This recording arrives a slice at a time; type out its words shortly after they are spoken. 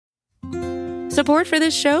Support for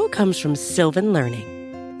this show comes from Sylvan Learning.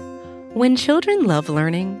 When children love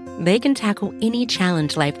learning, they can tackle any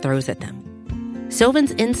challenge life throws at them.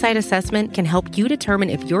 Sylvan's Insight Assessment can help you determine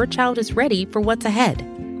if your child is ready for what's ahead.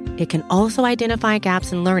 It can also identify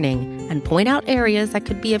gaps in learning and point out areas that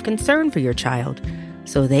could be of concern for your child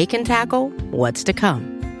so they can tackle what's to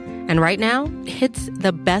come. And right now, it's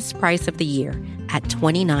the best price of the year at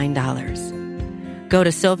 $29. Go to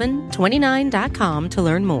sylvan29.com to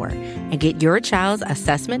learn more and get your child's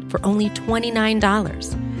assessment for only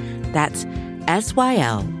 $29. That's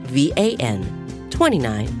SYLVAN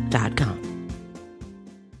 29.com.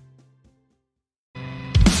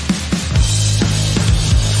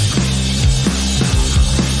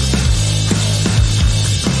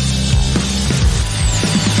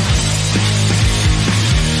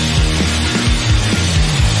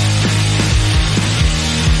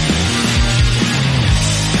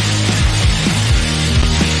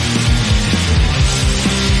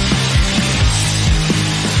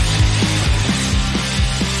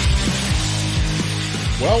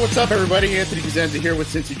 Well, what's up, everybody? Anthony Cosenza here with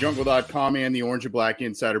CincyJungle.com and the Orange and Black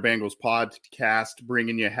Insider Bengals podcast,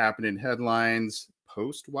 bringing you happening headlines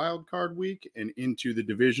post-Wild Card Week and into the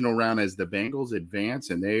divisional round as the Bengals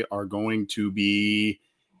advance, and they are going to be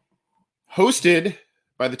hosted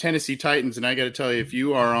by the Tennessee Titans. And I got to tell you, if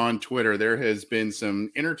you are on Twitter, there has been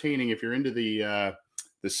some entertaining, if you're into the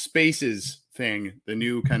Spaces thing, the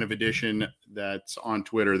new kind of edition that's on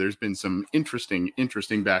Twitter, there's been some interesting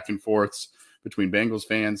back and forths between Bengals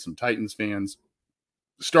fans, some Titans fans.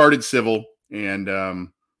 Started civil and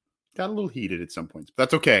got a little heated at some points, but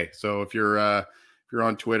that's okay. So if you're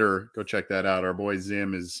on Twitter, go check that out. Our boy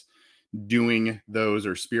Zim is doing those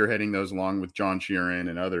or spearheading those along with John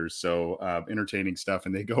Sheeran and others. So entertaining stuff,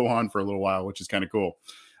 and they go on for a little while, which is kind of cool.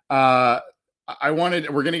 We're going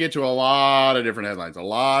to get to a lot of different headlines, a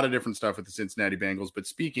lot of different stuff with the Cincinnati Bengals. But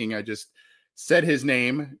speaking, I just said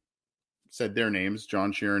their names,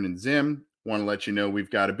 John Sheeran and Zim. Want to let you know we've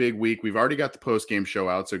got a big week. We've already got the post-game show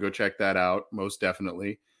out, so go check that out, most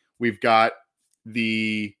definitely. We've got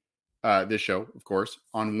this show, of course,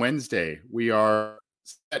 on Wednesday. We are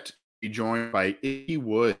set to be joined by Icky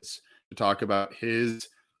Woods to talk about his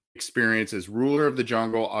experience as ruler of the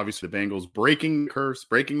jungle. Obviously, the Bengals breaking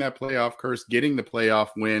that playoff curse, getting the playoff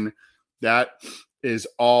win. That is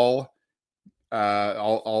all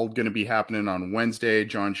going to be happening on Wednesday.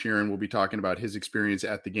 John Sheeran will be talking about his experience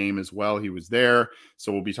at the game as well. He was there. So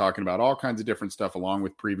we'll be talking about all kinds of different stuff along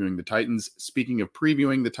with previewing the Titans. Speaking of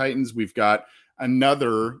previewing the Titans, we've got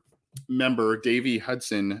another member, Davey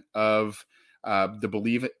Hudson of the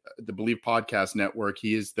Believe Podcast Network.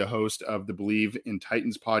 He is the host of the Believe in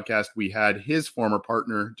Titans podcast. We had his former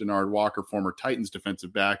partner, Denard Walker, former Titans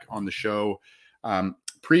defensive back, on the show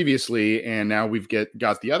previously, and now we've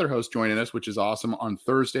got the other host joining us, which is awesome, on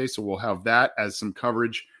Thursday. So we'll have that as some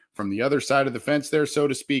coverage from the other side of the fence there, so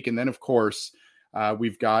to speak. And then, of course,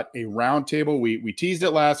 we've got a roundtable. We teased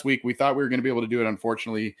it last week. We thought we were going to be able to do it.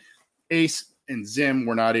 Unfortunately, Ace and Zim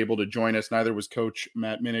were not able to join us. Neither was Coach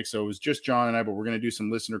Matt Minnick. So it was just John and I, but we're going to do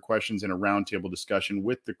some listener questions and a roundtable discussion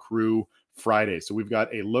with the crew Friday. So we've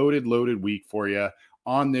got a loaded week for you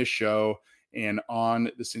on this show and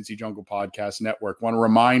on the Cincy Jungle Podcast Network. Want to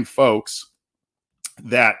remind folks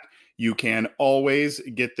that you can always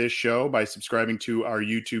get this show by subscribing to our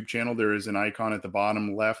YouTube channel. There is an icon at the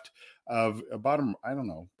bottom left of bottom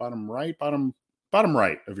right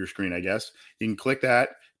of your screen, I guess. You can click that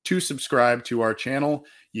to subscribe to our channel.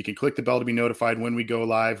 You can click the bell to be notified when we go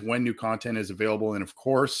live, when new content is available. And of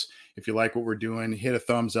course, if you like what we're doing, hit a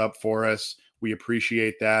thumbs up for us. We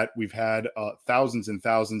appreciate that. We've had thousands and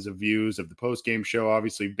thousands of views of the post-game show.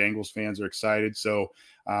 Obviously, Bengals fans are excited. So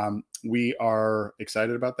we are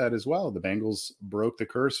excited about that as well. The Bengals broke the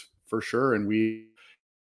curse for sure. And we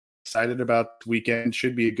excited about the weekend.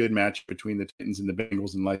 Should be a good match between the Titans and the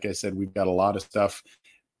Bengals. And like I said, we've got a lot of stuff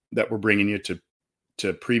that we're bringing you to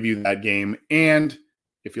preview that game. And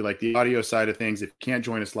if you like the audio side of things, if you can't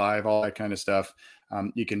join us live, all that kind of stuff,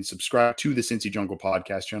 you can subscribe to the Cincy Jungle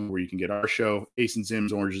podcast channel where you can get our show, Ace and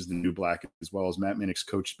Zim's Orange is the New Black, as well as Matt Minnick's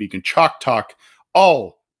Coach Speak and Chalk Talk,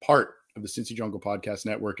 all part of the Cincy Jungle Podcast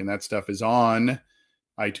Network. And that stuff is on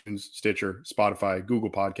iTunes, Stitcher, Spotify, Google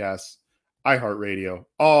Podcasts, iHeartRadio,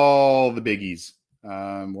 all the biggies.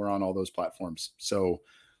 We're on all those platforms. So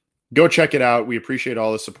go check it out. We appreciate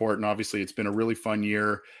all the support. And obviously, it's been a really fun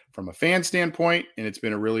year from a fan standpoint, and it's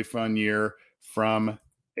been a really fun year from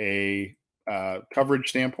a coverage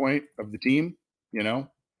standpoint of the team. You know,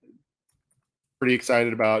 pretty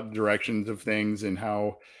excited about directions of things and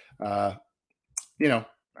how,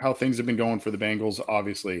 how things have been going for the Bengals.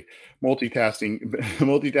 Obviously, multitasking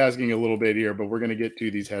a little bit here, but we're going to get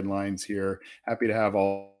to these headlines here. Happy to have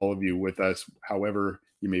all of you with us, however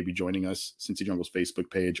you may be joining us, Cincy Jungle's Facebook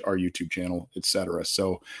page, our YouTube channel, etc.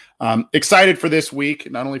 So excited for this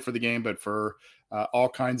week, not only for the game, but for all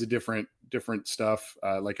kinds of different stuff.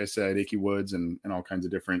 Like I said, Icky Woods and all kinds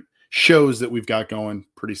of different shows that we've got going.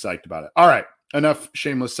 Pretty psyched about it. All right, enough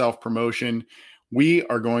shameless self-promotion. We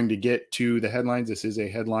are going to get to the headlines. This is a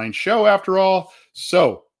headline show after all,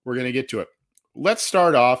 so we're going to get to it. Let's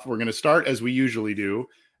start off. We're going to start as we usually do.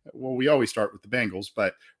 Well, we always start with the Bengals,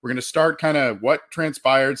 but we're going to start kind of what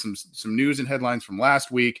transpired, some news and headlines from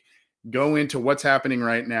last week, go into what's happening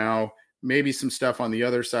right now, maybe some stuff on the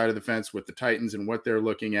other side of the fence with the Titans and what they're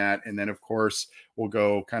looking at. And then, of course, we'll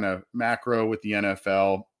go kind of macro with the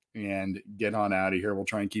NFL and get on out of here. We'll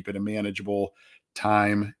try and keep it a manageable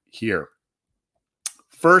time here.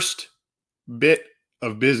 First bit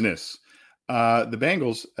of business. The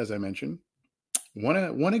Bengals, as I mentioned, won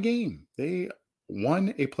a game. They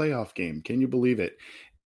won a playoff game. Can you believe it?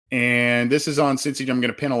 And this is on Cincy. I'm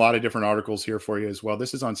going to pin a lot of different articles here for you as well.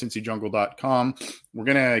 This is on cincyjungle.com. We're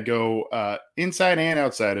going to go inside and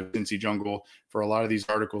outside of Cincy Jungle for a lot of these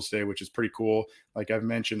articles today, which is pretty cool. Like I've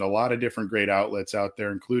mentioned, a lot of different great outlets out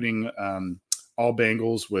there, including All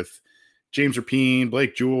Bengals with James Rapine,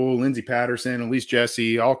 Blake Jewell, Lindsey Patterson, Elise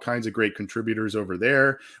Jesse, all kinds of great contributors over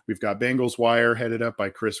there. We've got Bengals Wire headed up by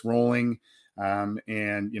Chris Rolling. And,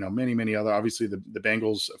 many other, obviously the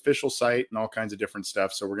Bengals official site and all kinds of different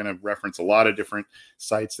stuff. So we're going to reference a lot of different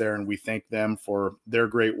sites there, and we thank them for their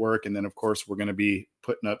great work. And then, of course, we're going to be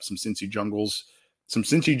putting up some Cincy Jungle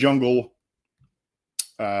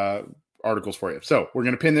articles for you. So we're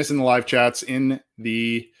going to pin this in the live chats in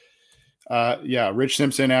the, Rich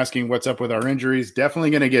Simpson asking what's up with our injuries.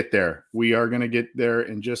 Definitely going to get there. We are going to get there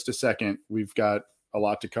in just a second. We've got a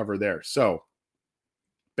lot to cover there. So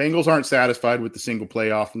Bengals aren't satisfied with the single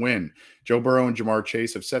playoff win. Joe Burrow and Jamar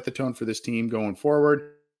Chase have set the tone for this team going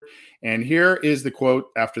forward. And here is the quote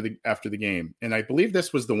after the game. And I believe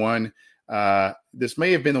this was the one. This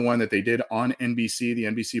may have been the one that they did on NBC, the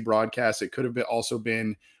NBC broadcast. It could have also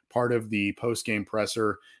been part of the post-game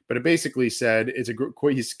presser. But it basically said,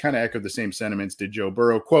 he's kind of echoed the same sentiments did Joe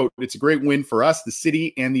Burrow. Quote, "It's a great win for us, the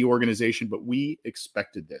city, and the organization, but we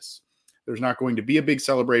expected this. There's not going to be a big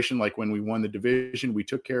celebration like when we won the division. We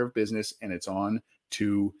took care of business, and it's on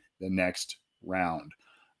to the next round."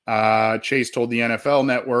 Chase told the NFL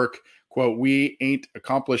Network, quote, "We ain't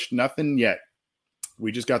accomplished nothing yet.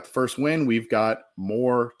 We just got the first win. We've got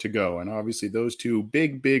more to go." And obviously those two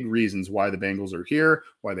big reasons why the Bengals are here,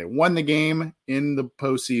 why they won the game in the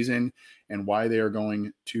postseason, and why they are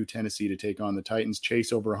going to Tennessee to take on the Titans.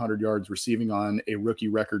 Chase over 100 yards receiving on a rookie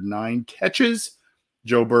record 9 catches.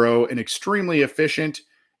 Joe Burrow, an extremely efficient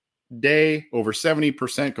day, over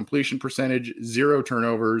 70% completion percentage, 0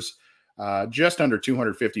 turnovers, just under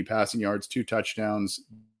 250 passing yards, 2 touchdowns,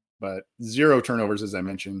 but 0 turnovers, as I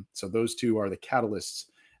mentioned. So those two are the catalysts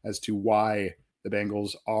as to why the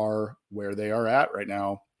Bengals are where they are at right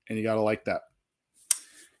now, and you got to like that.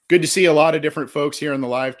 Good to see a lot of different folks here in the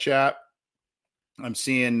live chat. I'm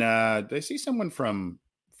seeing, did I see someone from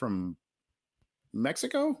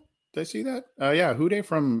Mexico? Did I see that? Yeah, Hude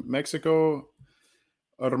from Mexico.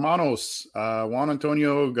 Hermanos, Juan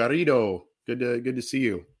Antonio Garrido. Good to see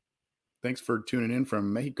you. Thanks for tuning in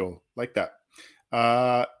from Mexico. Like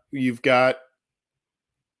that. You've got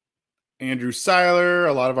Andrew Seiler,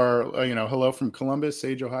 a lot of our, hello from Columbus,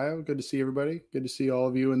 Sage, Ohio. Good to see everybody. Good to see all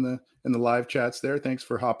of you in the live chats there. Thanks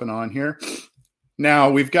for hopping on here. Now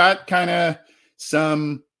we've got kind of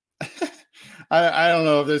some, I don't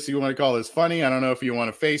know if you want to call this funny. I don't know if you want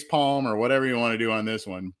to face palm or whatever you want to do on this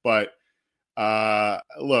one, but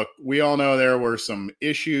look, we all know there were some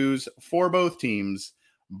issues for both teams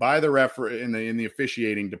by the referee in the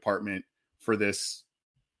officiating department for this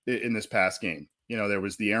in this past game. There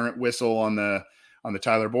was the errant whistle on the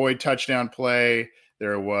Tyler Boyd touchdown play.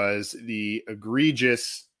 There was the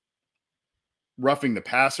egregious roughing the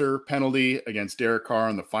passer penalty against Derek Carr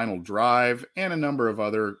on the final drive, and a number of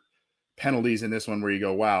other penalties in this one where you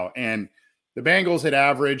go, wow. And the Bengals had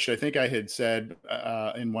averaged, I think I had said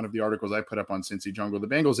in one of the articles I put up on Cincy Jungle, the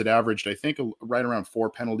Bengals had averaged, I think, right around 4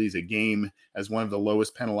 penalties a game as one of the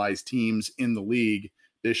lowest penalized teams in the league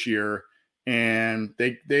this year. And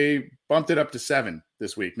they bumped it up to 7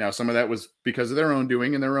 this week. Now, some of that was because of their own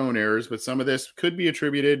doing and their own errors, but some of this could be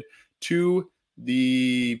attributed to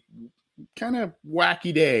the kind of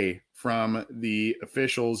wacky day from the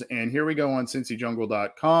officials. And here we go on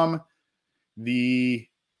cincyjungle.com. The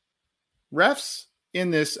refs in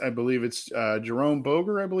this, I believe it's Jerome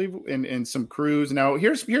Boger, I believe, and some crews. Now,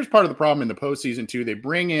 here's part of the problem in the postseason too. They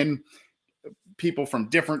bring in people from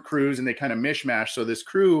different crews and they kind of mishmash. So this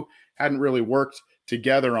crew hadn't really worked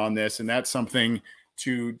together on this, and that's something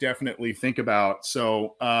to definitely think about.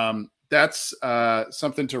 So that's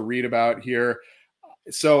something to read about here.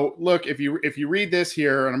 So look, if you read this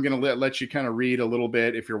here, and I'm going to let you kind of read a little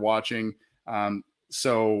bit if you're watching.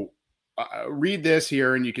 Read this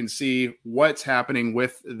here, and you can see what's happening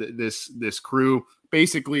with this crew.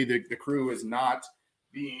 Basically, the crew is not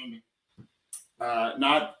being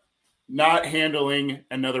not handling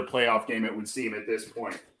another playoff game, it would seem, at this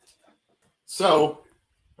point. So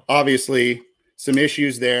obviously some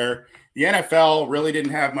issues there. The NFL really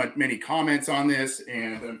didn't have many comments on this,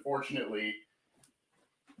 and unfortunately,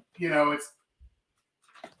 it's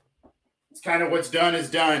kind of what's done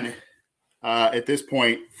is done at this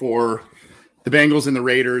point for the Bengals and the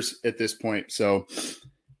Raiders at this point. So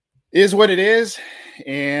is what it is,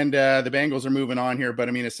 and the Bengals are moving on here. But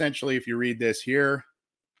I mean, essentially, if you read this here,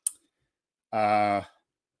 you're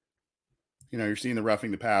seeing the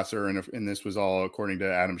roughing the passer, and this was all according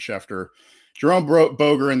to Adam Schefter. Jerome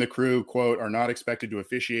Boger and the crew, quote, are not expected to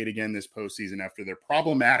officiate again this postseason after their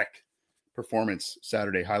problematic performance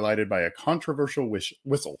Saturday, highlighted by a controversial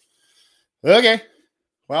whistle. Okay,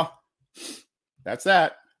 well, that's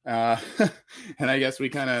that. And I guess we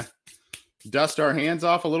kind of dust our hands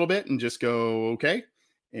off a little bit and just go, okay,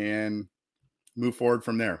 and move forward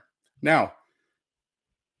from there. Now,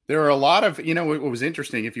 there are a lot of, what was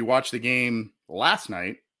interesting, if you watch the game last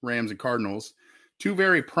night, Rams and Cardinals, two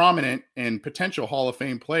very prominent and potential Hall of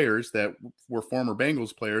Fame players that were former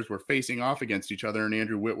Bengals players were facing off against each other, and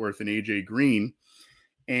Andrew Whitworth and AJ Green.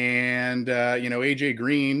 And, AJ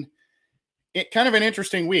Green, kind of an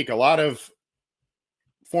interesting week. A lot of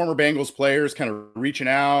former Bengals players kind of reaching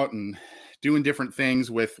out and doing different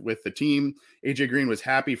things with the team. AJ Green was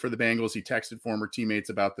happy for the Bengals. He texted former teammates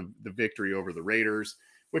about the victory over the Raiders,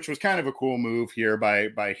 which was kind of a cool move here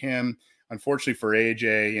by him. Unfortunately for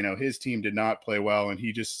AJ, his team did not play well, and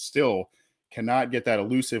he just still cannot get that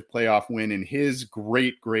elusive playoff win in his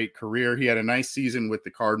great career. He had a nice season with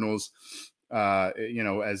the Cardinals,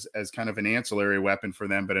 as kind of an ancillary weapon for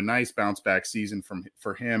them, but a nice bounce back season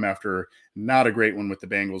for him after not a great one with the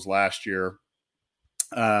Bengals last year.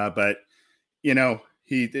 But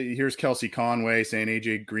here's Kelsey Conway saying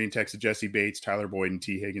AJ Green texted Jesse Bates, Tyler Boyd, and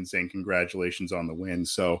T. Higgins saying congratulations on the win.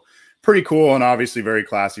 So pretty cool, and obviously very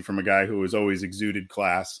classy from a guy who has always exuded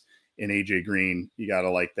class in AJ Green. You got to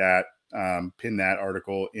like that. Pin that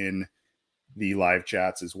article in the live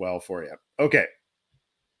chats as well for you. Okay.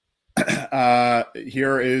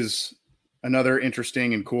 Here is another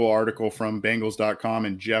interesting and cool article from Bengals.com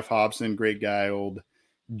and Jeff Hobson, great guy, old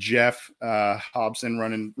Jeff Hobson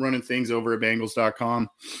running things over at Bengals.com.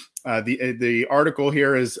 The article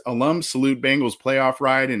here is Alums Salute Bengals Playoff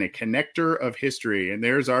Ride and a Connector of History. And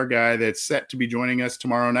there's our guy that's set to be joining us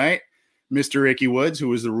tomorrow night, Mr. Ricky Woods,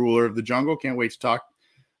 who is the ruler of the jungle. Can't wait to talk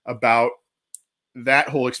about that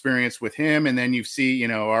whole experience with him. And then you see,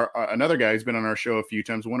 another guy who's been on our show a few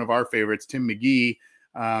times, one of our favorites, Tim McGee,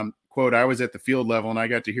 quote, I was at the field level and I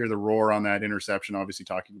got to hear the roar on that interception, obviously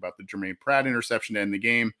talking about the Jermaine Pratt interception to end the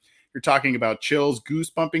game. You're talking about chills, goose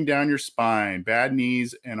bumping down your spine, bad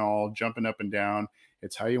knees and all, jumping up and down.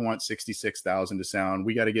 It's how you want 66,000 to sound.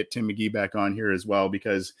 We got to get Tim McGee back on here as well,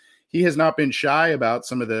 because he has not been shy about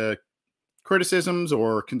some of the criticisms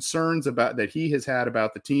or concerns about that he has had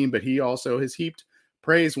about the team, but he also has heaped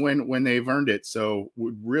praise when they've earned it. So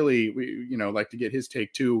would really, like to get his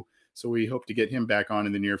take too. So we hope to get him back on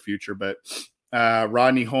in the near future. But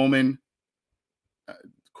Rodney Holman,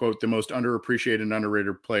 quote, the most underappreciated and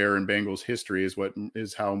underrated player in Bengals history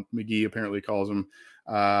is how McGee apparently calls him.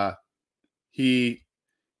 He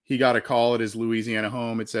got a call at his Louisiana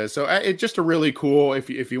home, it says. So it's just a really cool,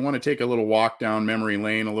 if you want to take a little walk down memory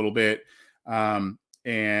lane a little bit,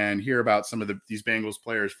 and hear about some of these Bengals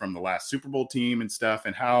players from the last Super Bowl team and stuff,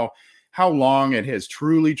 and how long it has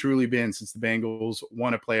truly been since the Bengals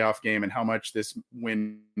won a playoff game and how much this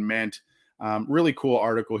win meant. Really cool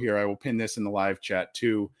article here. I will pin this in the live chat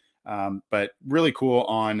too. But really cool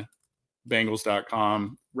on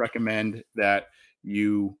Bengals.com. Recommend that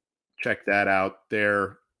you check that out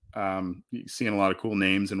there. Seeing a lot of cool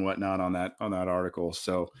names and whatnot on that article.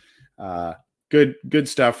 So good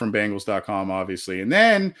stuff from Bengals.com, obviously. And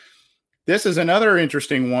then this is another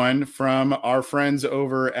interesting one from our friends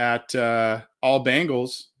over at All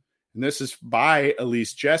Bengals. And this is by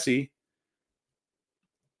Elise Jesse.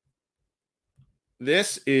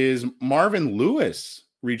 This is Marvin Lewis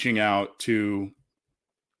reaching out to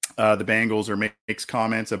the Bengals, or makes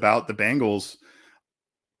comments about the Bengals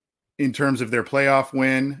in terms of their playoff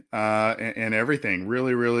win and everything.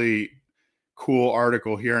 Really, really cool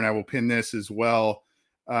article here, and I will pin this as well.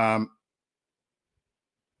 It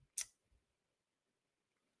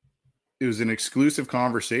was an exclusive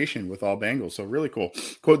conversation with all Bengals. So really cool.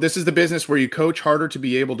 Quote, "This is the business where you coach harder to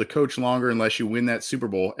be able to coach longer unless you win that Super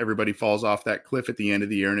Bowl. Everybody falls off that cliff at the end of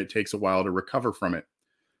the year, and it takes a while to recover from it."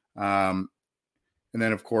 And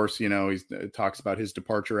then, of course, he talks about his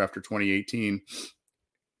departure after 2018.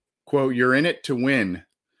 Quote, "You're in it to win.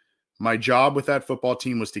 My job with that football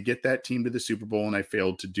team was to get that team to the Super Bowl, and I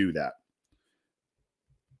failed to do that.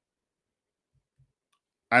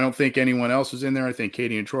 I don't think anyone else was in there. I think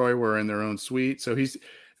Katie and Troy were in their own suite." So he's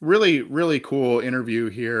really, really cool interview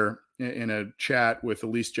here in a chat with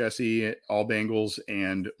Elise Jesse, All Bengals,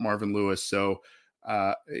 and Marvin Lewis. So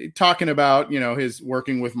talking about, his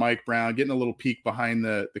working with Mike Brown, getting a little peek behind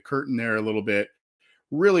the curtain there a little bit.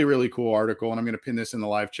 Really, really cool article. And I'm going to pin this in the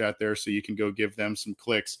live chat there so you can go give them some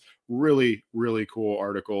clicks. Really, really cool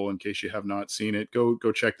article. In case you have not seen it, go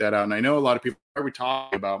check that out. And I know a lot of people are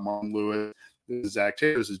talking about Marvin Lewis. This is Zach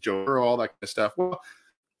Taylor, this is Joe Burrow, all that kind of stuff. Well,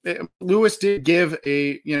 Lewis did give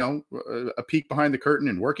a peek behind the curtain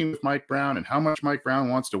and working with Mike Brown and how much Mike Brown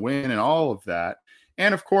wants to win and all of that.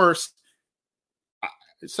 And of course,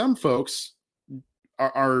 some folks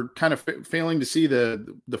are kind of failing to see the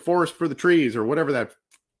forest for the trees, or whatever that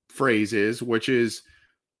phrase is, which is,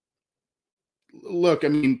 look, I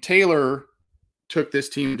mean, Taylor took this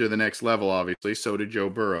team to the next level, obviously. So did Joe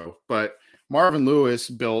Burrow. But Marvin Lewis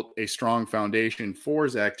built a strong foundation for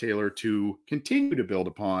Zach Taylor to continue to build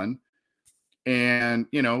upon. And,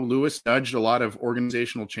 Lewis nudged a lot of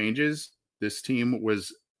organizational changes. This team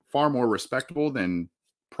was far more respectable than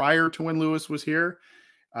prior to when Lewis was here.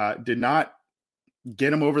 Did not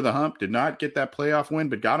get him over the hump, did not get that playoff win,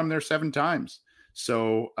 but got him there 7 times.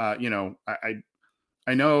 So, I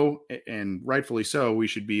know, and rightfully so, we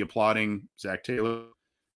should be applauding Zach Taylor,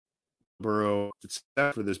 Burrow,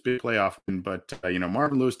 etc. for this big playoff win. But,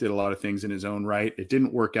 Marvin Lewis did a lot of things in his own right. It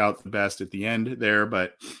didn't work out the best at the end there,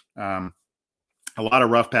 but a lot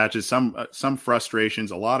of rough patches, some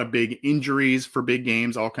frustrations, a lot of big injuries for big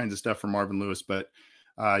games, all kinds of stuff for Marvin Lewis. But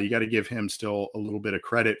you got to give him still a little bit of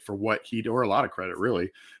credit for what or a lot of credit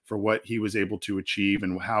really, for what he was able to achieve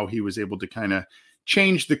and how he was able to kind of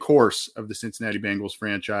change the course of the Cincinnati Bengals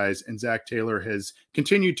franchise. And Zach Taylor has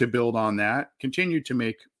continued to build on that, continued to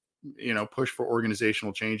make, push for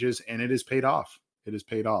organizational changes, and it has paid off. It has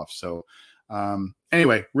paid off. So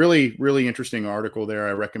anyway, really, really interesting article there.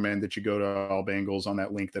 I recommend that you go to All Bengals on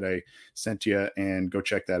that link that I sent you and go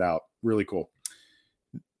check that out. Really cool.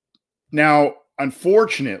 Now,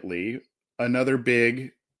 unfortunately, another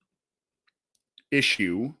big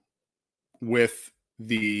issue with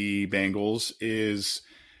the Bengals is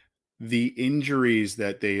the injuries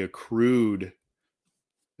that they accrued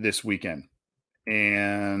this weekend.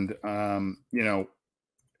 And,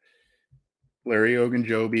 Larry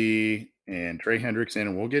Ogunjobi and Trey Hendrickson,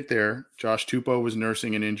 and we'll get there. Josh Tupou was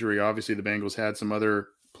nursing an injury. Obviously, the Bengals had some other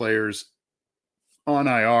players on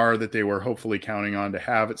IR that they were hopefully counting on to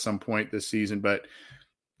have at some point this season. But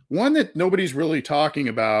one that nobody's really talking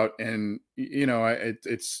about, and,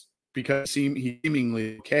 it's because he's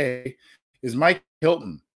seemingly okay, is Mike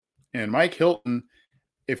Hilton. And Mike Hilton,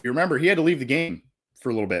 if you remember, he had to leave the game for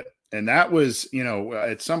a little bit. And that was,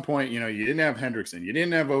 at some point, you didn't have Hendrickson, you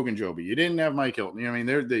didn't have Ogunjobi, you didn't have Mike Hilton. I mean,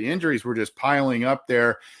 the injuries were just piling up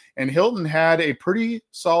there. And Hilton had a pretty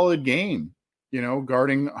solid game,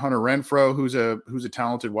 guarding Hunter Renfrow, who's a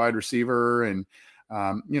talented wide receiver and,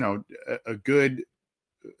 a good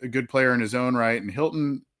player in his own right. And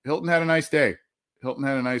Hilton had a nice day. Hilton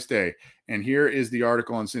had a nice day. And here is the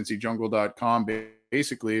article on CincyJungle.com.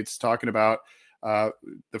 Basically, it's talking about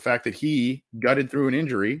the fact that he gutted through an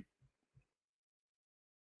injury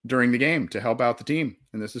during the game to help out the team.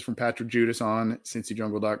 And this is from Patrick Judas on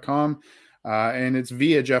CincyJungle.com. And it's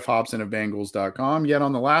via Jeff Hobson of Bengals.com. Yet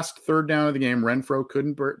on the last third down of the game, Renfrow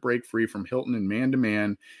couldn't break free from Hilton in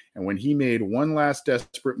man-to-man. And when he made one last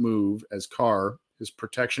desperate move as Carr, his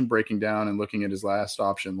protection breaking down and looking at his last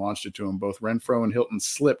option, launched it to him, both Renfrow and Hilton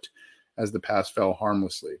slipped as the pass fell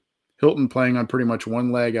harmlessly. Hilton, playing on pretty much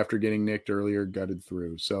one leg after getting nicked earlier, gutted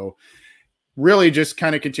through. So really just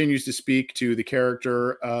kind of continues to speak to the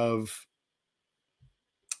character of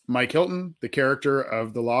Mike Hilton, the character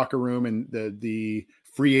of the locker room and the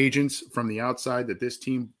free agents from the outside that this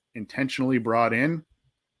team intentionally brought in.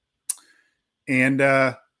 And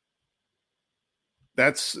that's,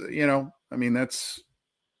 that's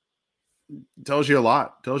tells you a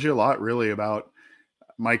lot really about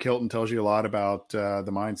Mike Hilton tells you a lot about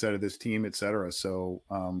the mindset of this team, et cetera. So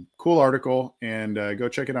cool article, and go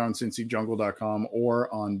check it out on cincyjungle.com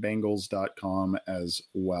or on Bengals.com as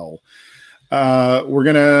well. We're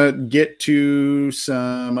going to get to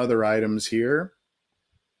some other items here,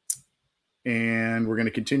 and we're going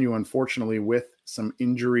to continue, unfortunately, with some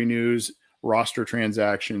injury news, roster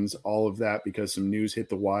transactions, all of that, because some news hit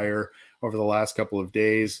the wire over the last couple of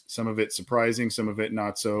days. Some of it surprising, some of it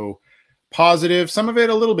not so positive, some of it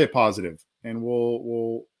a little bit positive. And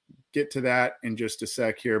we'll get to that in just a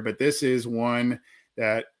sec here. But this is one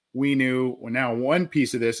that we knew. Well, now one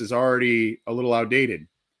piece of this is already a little outdated.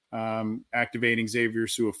 Activating Xavier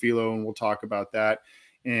Su'a-Filo, and we'll talk about that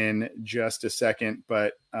in just a second.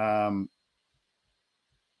 But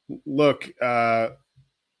look, the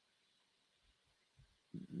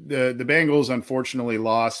Bengals unfortunately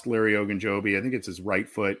lost Larry Ogunjobi. I think it's his right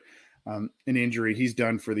foot, an injury. He's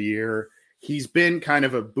done for the year. He's been kind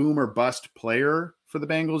of a boom or bust player for the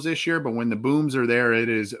Bengals this year, but when the booms are there, it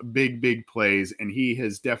is big plays, and he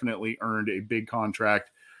has definitely earned a big contract,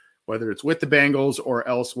 whether it's with the Bengals or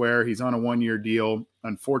elsewhere. He's on a one-year deal.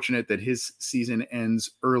 Unfortunate that his season ends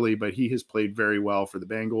early, but he has played very well for the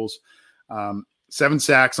Bengals. 7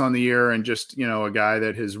 sacks on the year, and just, a guy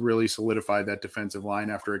that has really solidified that defensive line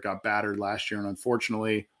after it got battered last year. And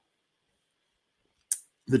unfortunately,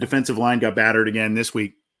 the defensive line got battered again this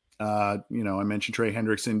week. I mentioned Trey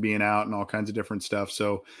Hendrickson being out and all kinds of different stuff.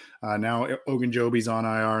 So now Ogunjobi's on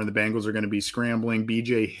IR, and the Bengals are going to be scrambling.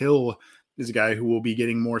 BJ Hill is a guy who will be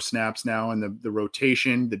getting more snaps now, and the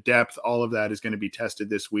rotation, the depth, all of that is going to be tested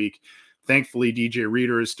this week. Thankfully, DJ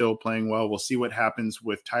Reader is still playing well. We'll see what happens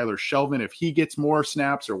with Tyler Shelvin, if he gets more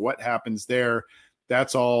snaps or what happens there.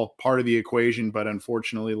 That's all part of the equation, but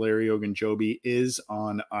unfortunately, Larry Ogunjobi is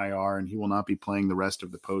on IR, and he will not be playing the rest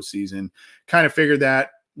of the postseason. Kind of figured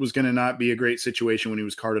that was going to not be a great situation when he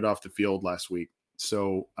was carted off the field last week.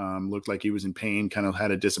 So looked like he was in pain, kind of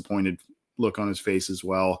had a disappointed look on his face as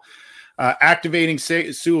well. Activating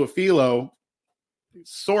Su'a-Filo,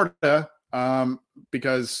 sort of,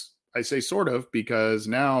 because I say sort of because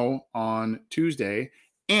now on Tuesday,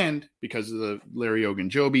 and because of the Larry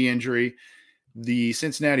Ogunjobi injury, the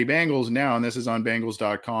Cincinnati Bengals now, and this is on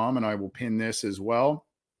Bengals.com, and I will pin this as well.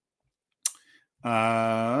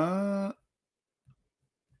 The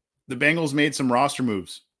Bengals made some roster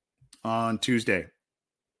moves on Tuesday.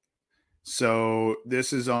 So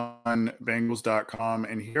this is on Bengals.com,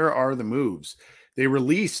 and here are the moves. They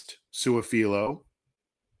released Su'a-Filo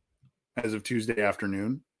as of Tuesday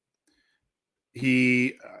afternoon.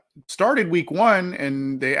 He started week 1,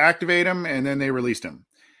 and they activate him, and then they released him.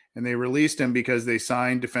 And they released him because they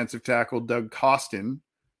signed defensive tackle Doug Costin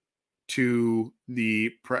to the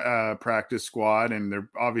practice squad, and they're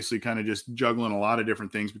obviously kind of just juggling a lot of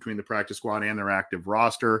different things between the practice squad and their active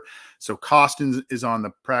roster. So Costin is on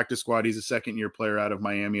the practice squad. He's a second-year player out of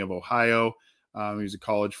Miami of Ohio. He's a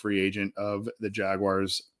college free agent of the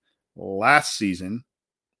Jaguars last season.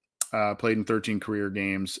 Played in 13 career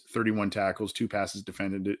games, 31 tackles, 2 passes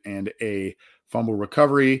defended, and a fumble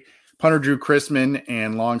recovery. Punter Drew Chrisman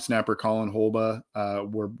and long snapper Colin Holba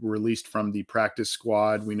were released from the practice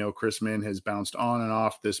squad. We know Chrisman has bounced on and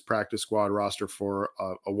off this practice squad roster for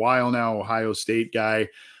a while now, Ohio State guy.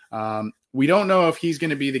 We don't know if he's going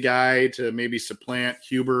to be the guy to maybe supplant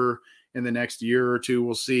Huber in the next year or two.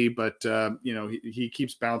 We'll see, but he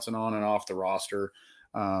keeps bouncing on and off the roster.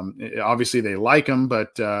 Obviously they like him,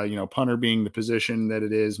 but punter being the position that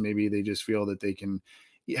it is, maybe they just feel that they can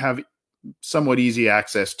have somewhat easy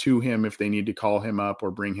access to him if they need to call him up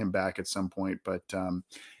or bring him back at some point. But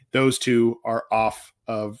those two are off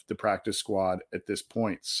of the practice squad at this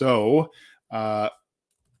point. So I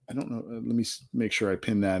don't know. Let me make sure I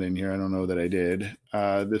pin that in here. I don't know that I did.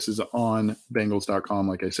 This is on Bengals.com,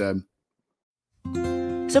 like I said.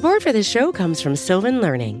 Support for this show comes from Sylvan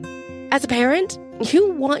Learning. As a parent,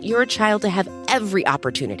 you want your child to have every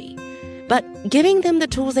opportunity, but giving them the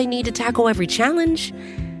tools they need to tackle every challenge,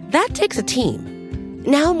 that takes a team.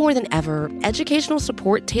 Now more than ever, educational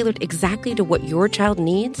support tailored exactly to what your child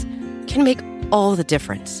needs can make all the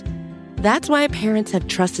difference. That's why parents have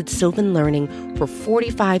trusted Sylvan Learning for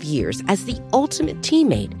 45 years as the ultimate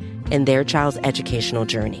teammate in their child's educational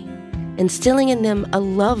journey, instilling in them a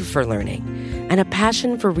love for learning and a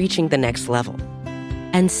passion for reaching the next level.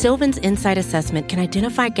 And Sylvan's Insight Assessment can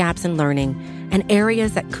identify gaps in learning and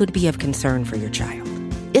areas that could be of concern for your child.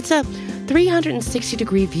 It's a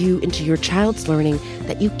 360-degree view into your child's learning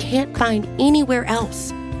that you can't find anywhere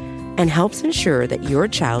else, and helps ensure that your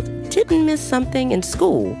child didn't miss something in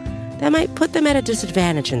school that might put them at a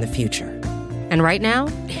disadvantage in the future. And right now,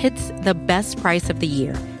 it's the best price of the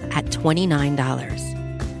year at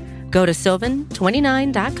 $29. Go to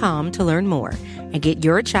sylvan29.com to learn more and get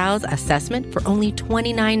your child's assessment for only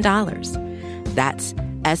 $29. That's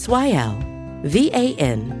SYLVAN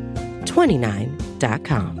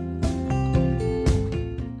 29.com.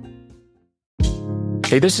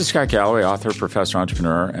 Hey, this is Scott Galloway, author, professor,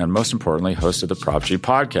 entrepreneur, and most importantly, host of the Prop G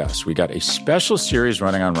podcast. We got a special series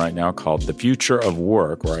running on right now called The Future of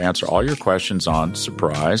Work, where I answer all your questions on,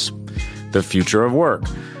 surprise, the future of work.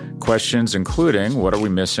 Questions including, what are we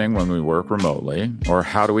missing when we work remotely? Or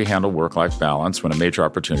how do we handle work-life balance when a major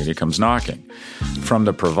opportunity comes knocking? From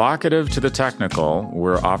the provocative to the technical,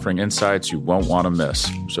 we're offering insights you won't want to miss.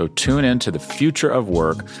 So tune in to The Future of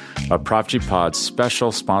Work, a Prop G Pod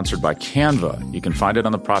special sponsored by Canva. You can find it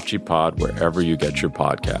on the Prop G Pod wherever you get your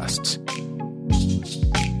podcasts.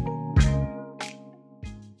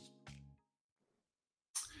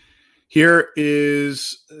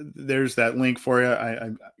 There's that link for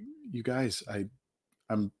you. You guys,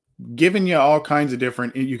 I'm giving you all kinds of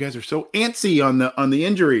different. You guys are so antsy on the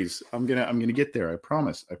injuries. I'm gonna get there. I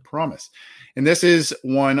promise. And this is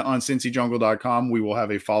one on CincyJungle.com. We will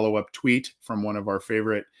have a follow-up tweet from one of our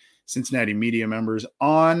favorite Cincinnati media members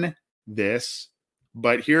on this.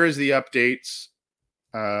 But here is the updates.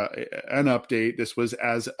 An update. This was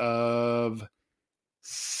as of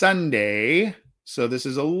Sunday. So this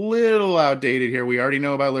is a little outdated here. We already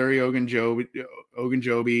know about Larry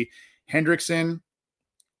Ogunjobi, Hendrickson,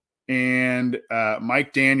 and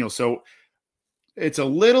Mike Daniels. So it's a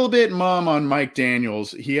little bit mum on Mike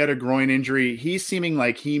Daniels. He had a groin injury. He's seeming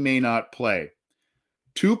like he may not play.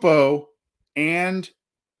 Tupou and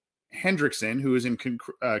Hendrickson, who is in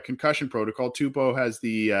concussion protocol. Tupou has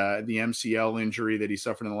the MCL injury that he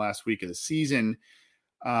suffered in the last week of the season.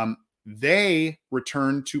 They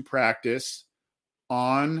returned to practice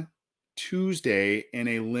on Tuesday in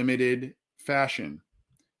a limited fashion.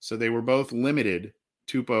 So they were both limited,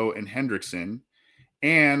 Tupou and Hendrickson.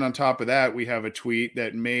 And on top of that, we have a tweet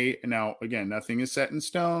that now again, nothing is set in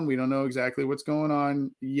stone. We don't know exactly what's going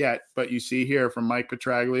on yet, but you see here from Mike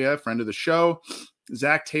Petraglia, friend of the show,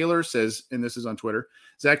 Zach Taylor says, and this is on Twitter,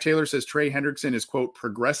 Zach Taylor says Trey Hendrickson is, quote,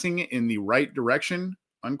 progressing in the right direction,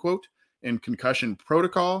 unquote, in concussion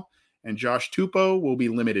protocol. And Josh Tupou will be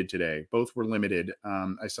limited today. Both were limited.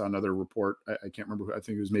 I saw another report. I can't remember. I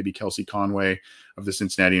think it was maybe Kelsey Conway of the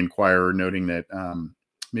Cincinnati Enquirer noting that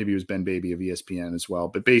maybe it was Ben Baby of ESPN as well.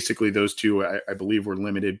 But basically those two, I believe, were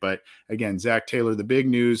limited. But again, Zach Taylor, the big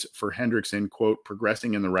news for Hendrickson, quote,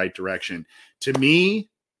 progressing in the right direction. To me,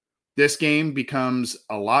 this game becomes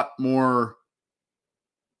a lot more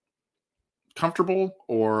comfortable,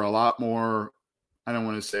 or a lot more, I don't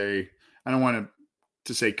want to say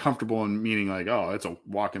comfortable in meaning like, oh, it's a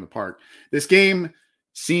walk in the park. This game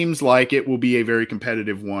seems like it will be a very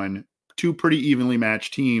competitive one. Two pretty evenly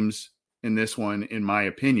matched teams in this one, in my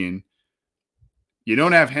opinion. You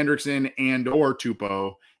don't have Hendrickson and or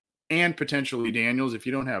Tupou and potentially Daniels. If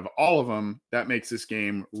you don't have all of them, that makes this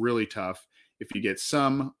game really tough. If you get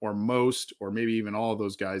some or most or maybe even all of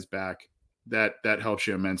those guys back, that helps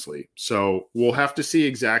you immensely. So we'll have to see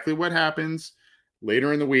exactly what happens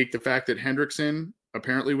later in the week. The fact that Hendrickson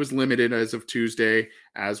apparently was limited as of Tuesday,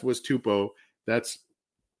 as was Tupou, that's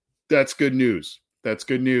good news. That's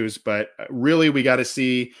good news. But really, we got to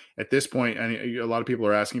see at this point, and a lot of people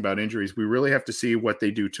are asking about injuries. We really have to see what they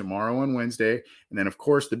do tomorrow and Wednesday. And then, of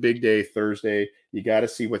course, the big day, Thursday, you got to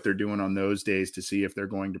see what they're doing on those days to see if they're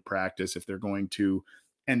going to practice, if they're going to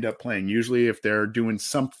end up playing. Usually, if they're doing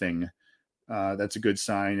something, that's a good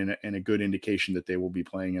sign and a good indication that they will be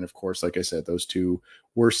playing. And of course, like I said, those two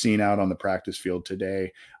were seen out on the practice field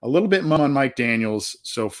today. A little bit mum on Mike Daniels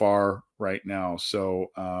so far right now.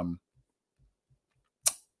 So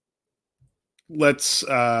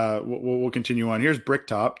we'll continue on. Here's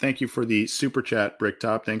Bricktop. Thank you for the super chat,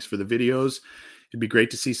 Bricktop. Thanks for the videos. It'd be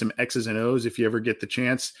great to see some X's and O's if you ever get the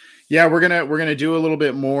chance. Yeah, we're gonna do a little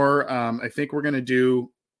bit more. I think we're gonna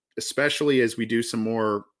do, especially as we do some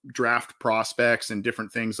more draft prospects and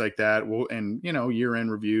different things like that.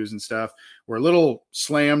 Year-end reviews and stuff. We're a little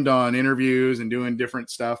slammed on interviews and doing different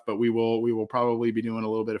stuff, but we will probably be doing a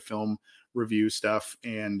little bit of film review stuff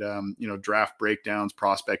and, draft breakdowns,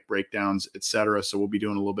 prospect breakdowns, etc. So we'll be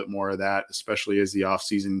doing a little bit more of that, especially as the off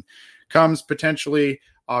season comes, potentially,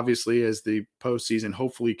 obviously, as the postseason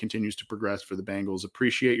hopefully continues to progress for the Bengals.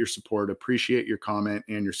 Appreciate your support, appreciate your comment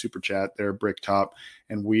and your super chat there, Bricktop.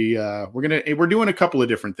 And we're doing a couple of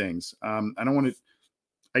different things. I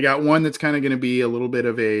got one that's kind of going to be a little bit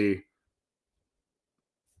of a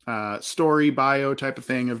story bio type of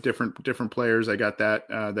thing of different players. I got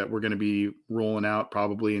that we're going to be rolling out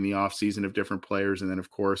probably in the off season of different players. And then of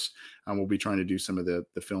course we'll be trying to do some of the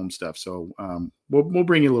film stuff. So we'll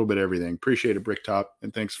bring you a little bit of everything. Appreciate it, Bricktop.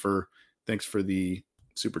 And thanks for the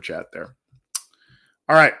super chat there.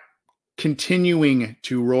 All right. Continuing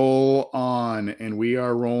to roll on, and we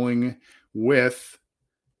are rolling with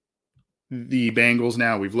the Bengals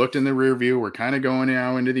now. We've looked in the rear view. We're kind of going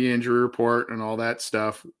now into the injury report and all that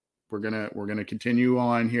stuff. We're gonna continue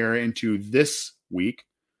on here into this week.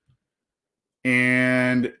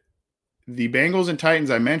 And the Bengals and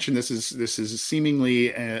Titans, I mentioned this is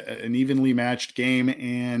seemingly an evenly matched game,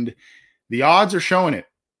 and the odds are showing it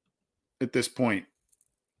at this point.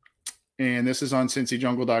 And this is on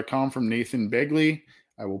CincyJungle.com from Nathan Begley.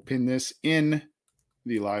 I will pin this in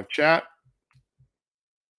the live chat.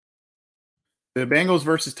 The Bengals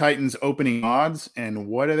versus Titans opening odds, and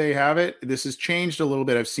what do they have it? This has changed a little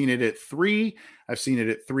bit. I've seen it at 3. I've seen it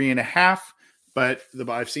at 3.5, but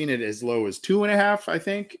I've seen it as low as 2.5, I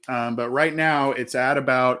think. But right now it's at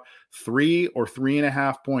about 3 or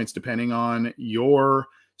 3.5 points, depending on your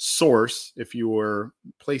source. If you were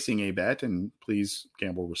placing a bet, and please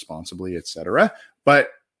gamble responsibly, etc. But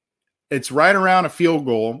it's right around a field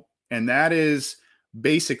goal, and that is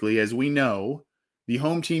basically, as we know, the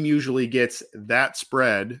home team usually gets that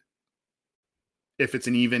spread if it's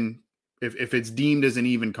if it's deemed as an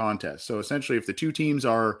even contest. So essentially, if the two teams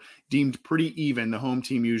are deemed pretty even, the home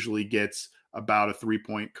team usually gets about a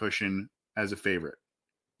 3-point cushion as a favorite.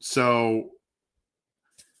 So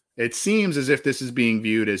it seems as if this is being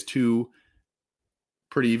viewed as two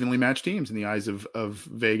pretty evenly matched teams in the eyes of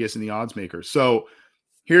Vegas and the odds makers. So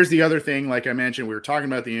here's the other thing. Like I mentioned, we were talking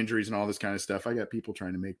about the injuries and all this kind of stuff. I got people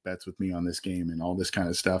trying to make bets with me on this game and all this kind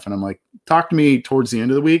of stuff. And I'm like, talk to me towards the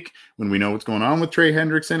end of the week when we know what's going on with Trey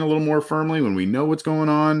Hendrickson a little more firmly, when we know what's going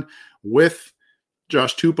on with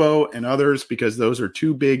Josh Tupou and others, because those are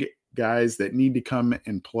two big guys that need to come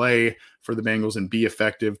and play for the Bengals and be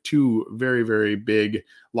effective. Two very, very big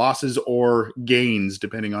losses or gains,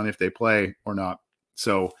 depending on if they play or not.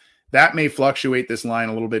 So that may fluctuate this line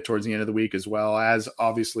a little bit towards the end of the week, as well as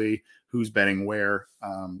obviously who's betting where.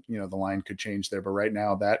 The line could change there, but right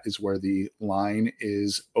now that is where the line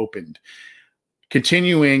is opened.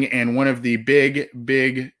 Continuing, and one of the big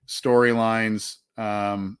storylines,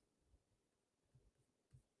 one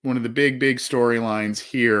of the big storylines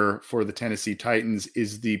here for the Tennessee Titans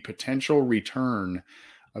is the potential return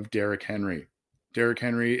of Derrick Henry. Derrick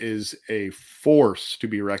Henry is a force to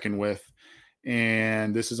be reckoned with.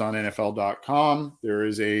 And this is on NFL.com. There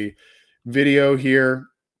is a video here.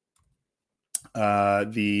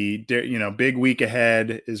 Big week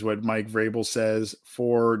ahead is what Mike Vrabel says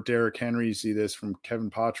for Derrick Henry. You see this from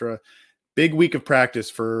Kevin Patra. Big week of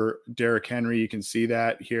practice for Derrick Henry. You can see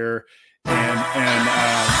that here.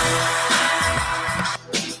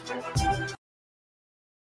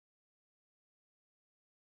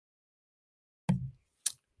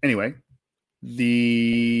 Anyway,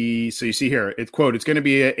 so you see here, it's quote, it's going to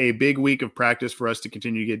be a big week of practice for us to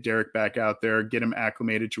continue to get Derrick back out there, get him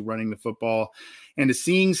acclimated to running the football and to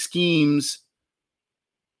seeing schemes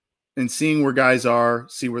and seeing where guys are,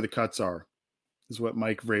 see where the cuts are, is what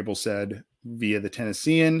Mike Vrabel said via the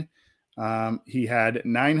Tennessean. He had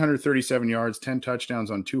 937 yards, 10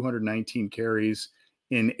 touchdowns on 219 carries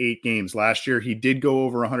in 8 games. Last year, he did go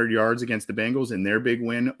over 100 yards against the Bengals in their big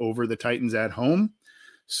win over the Titans at home.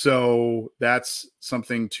 So that's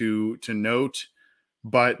something to note.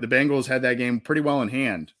 But the Bengals had that game pretty well in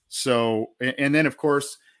hand. So, and then, of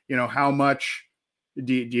course, how much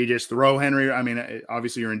do you just throw Henry? I mean,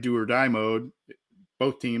 obviously you're in do or die mode,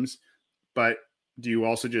 both teams, but do you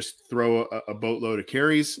also just throw a boatload of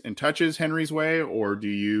carries and touches Henry's way, or do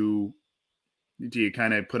you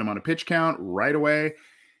kind of put him on a pitch count right away?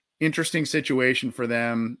 Interesting situation for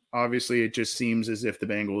them. Obviously, it just seems as if the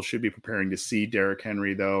Bengals should be preparing to see Derrick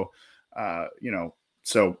Henry, though.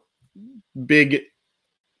 So big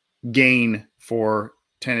gain for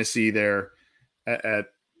Tennessee there at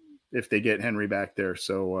if they get Henry back there.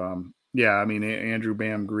 So, Andrew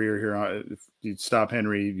Bam Greer here. If you stop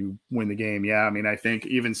Henry, you win the game. Yeah, I mean, I think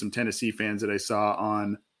even some Tennessee fans that I saw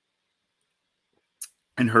on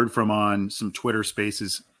and heard from on some Twitter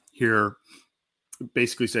spaces here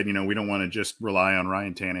basically said, we don't want to just rely on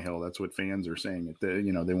Ryan Tannehill. That's what fans are saying.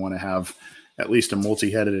 They want to have at least a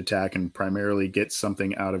multi-headed attack and primarily get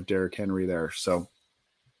something out of Derrick Henry there. So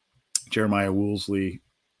Jeremiah Woolsey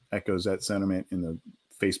echoes that sentiment in the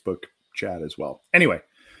Facebook chat as well. Anyway,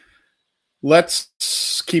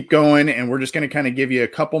 let's keep going, and we're just going to kind of give you a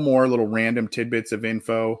couple more little random tidbits of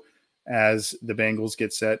info. as the Bengals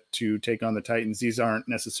get set to take on the Titans. These aren't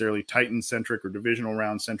necessarily Titan-centric or divisional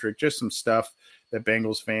round-centric, just some stuff that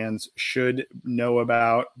Bengals fans should know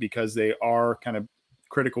about because they are kind of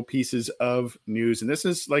critical pieces of news. And this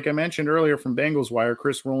is, like I mentioned earlier, from Bengals Wire,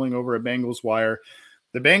 Chris rolling over at Bengals Wire.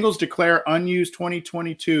 The Bengals declare unused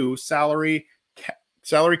 2022 salary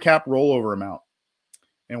cap rollover amount.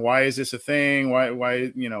 And why is this a thing? Why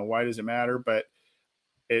does it matter? But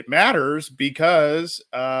it matters because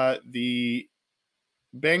the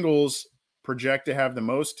Bengals project to have the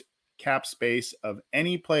most cap space of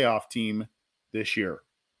any playoff team this year.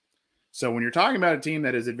 So when you're talking about a team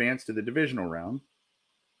that has advanced to the divisional round,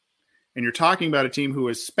 and you're talking about a team who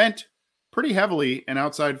has spent pretty heavily in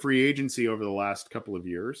outside free agency over the last couple of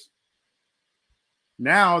years,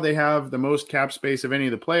 now they have the most cap space of any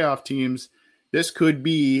of the playoff teams. This could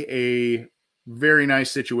be a very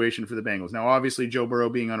nice situation for the Bengals. Now, obviously, Joe Burrow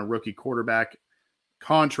being on a rookie quarterback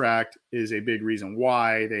contract is a big reason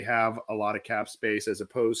why they have a lot of cap space as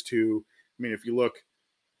opposed to, if you look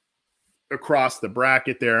across the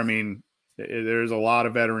bracket there, there's a lot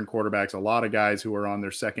of veteran quarterbacks, a lot of guys who are on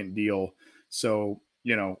their second deal. So,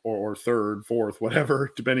 or third, fourth,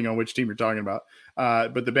 whatever, depending on which team you're talking about.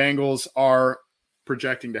 But the Bengals are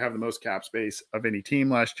projecting to have the most cap space of any team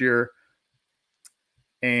last year.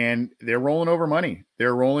 And they're rolling over money.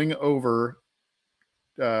 They're rolling over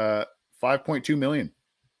 $5.2 million,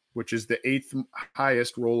 which is the 8th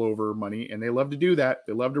highest rollover money. And they love to do that.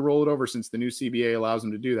 They love to roll it over since the new CBA allows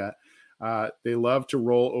them to do that. They love to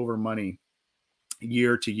roll over money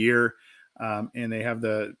year to year. And they have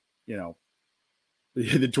the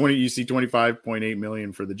 20, you see $25.8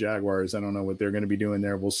 million for the Jaguars. I don't know what they're going to be doing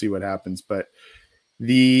there. We'll see what happens. But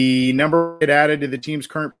the number it added to the team's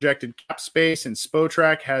current projected cap space, and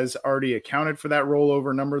Spotrac has already accounted for that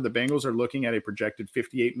rollover number. The Bengals are looking at a projected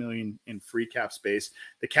 $58 million in free cap space.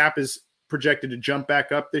 The cap is projected to jump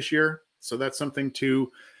back up this year, so that's something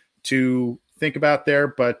to think about there.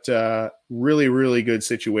 But really, really good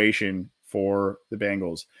situation for the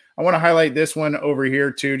Bengals. I want to highlight this one over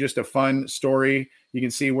here too, just a fun story. You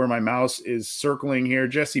can see where my mouse is circling here.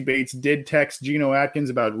 Jesse Bates did text Geno Atkins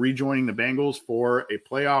about rejoining the Bengals for a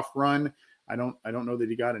playoff run. I don't know that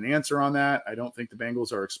he got an answer on that. I don't think the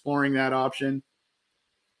Bengals are exploring that option.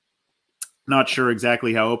 Not sure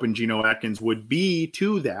exactly how open Geno Atkins would be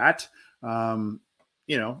to that.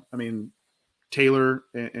 Taylor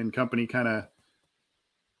and company kind of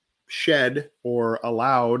shed or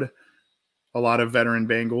allowed a lot of veteran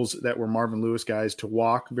Bengals that were Marvin Lewis guys to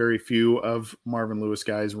walk. Very few of Marvin Lewis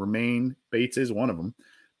guys remain. Bates is one of them.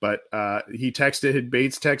 But Bates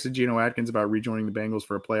texted Geno Atkins about rejoining the Bengals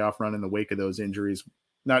for a playoff run in the wake of those injuries.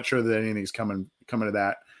 Not sure that anything's coming to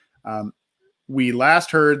that. We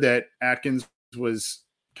last heard that Atkins was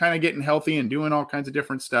kind of getting healthy and doing all kinds of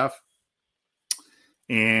different stuff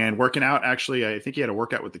and working out. Actually, I think he had a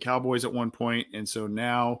workout with the Cowboys at one point. And so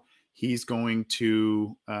now he's going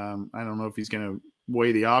to, I don't know if he's going to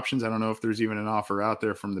weigh the options. I don't know if there's even an offer out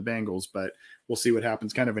there from the Bengals, but we'll see what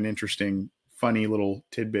happens. Kind of an interesting, funny little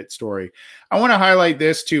tidbit story. I want to highlight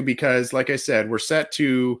this too, because like I said, we're set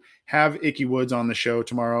to have Ickey Woods on the show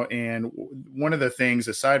tomorrow. And one of the things,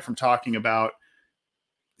 aside from talking about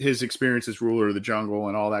his experience as ruler of the jungle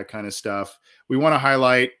and all that kind of stuff, we want to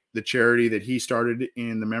highlight the charity that he started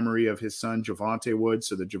in the memory of his son, Javonte Woods.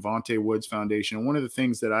 So the Javonte Woods Foundation. And one of the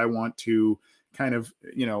things that I want to kind of,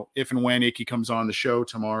 if and when Ickey comes on the show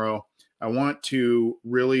tomorrow, I want to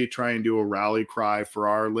really try and do a rally cry for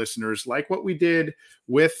our listeners, like what we did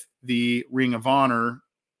with the Ring of Honor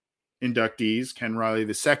inductees, Ken Riley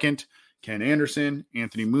II, Ken Anderson,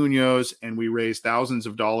 Anthony Munoz, and we raised thousands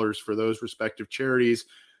of dollars for those respective charities.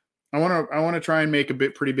 I want to try and make a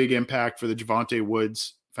pretty big impact for the Javonte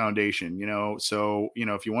Woods Foundation, so,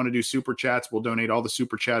 if you want to do super chats, we'll donate all the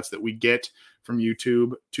super chats that we get from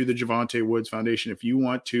YouTube to the Javonte Woods Foundation. If you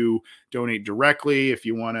want to donate directly, if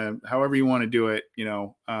you want to, however you want to do it,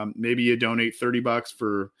 maybe you donate $30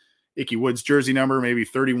 for Ickey Woods jersey number, maybe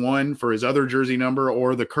 31 for his other jersey number,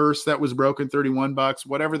 or the curse that was broken, $31,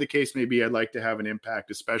 whatever the case may be. I'd like to have an impact,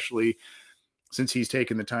 especially since he's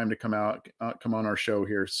taken the time to come on our show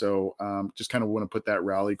here. So just kind of want to put that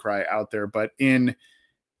rally cry out there. But in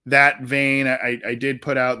that vein, I did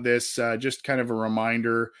put out this just kind of a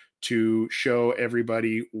reminder to show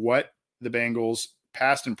everybody what the Bengals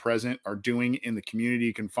past and present are doing in the community.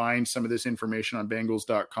 You can find some of this information on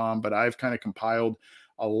Bengals.com, but I've kind of compiled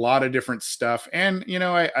a lot of different stuff. And,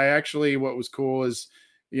 I actually, what was cool is,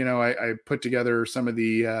 I put together some of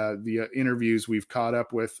the interviews we've caught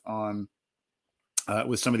up with on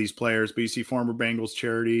with some of these players. But you see former Bengals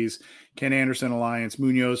charities, Ken Anderson Alliance,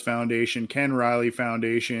 Munoz Foundation, Ken Riley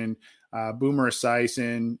Foundation, Boomer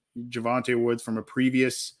Esiason, Javonte Woods from a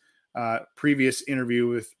previous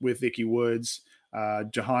interview with Ickey Woods,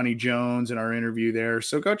 Jahani Jones in our interview there.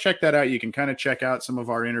 So go check that out. You can kind of check out some of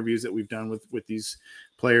our interviews that we've done with these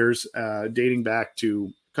players dating back to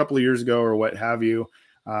a couple of years ago or what have you.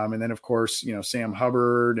 And then, of course, Sam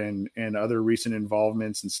Hubbard and other recent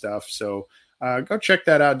involvements and stuff. So go check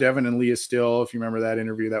that out. Devin and Leah Still, if you remember that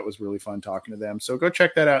interview, that was really fun talking to them. So go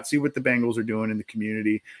check that out. See what the Bengals are doing in the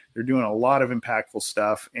community. They're doing a lot of impactful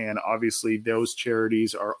stuff. And obviously those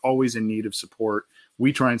charities are always in need of support.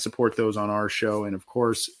 We try and support those on our show. And of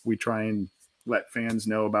course we try and let fans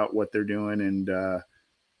know about what they're doing. And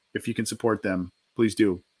if you can support them, please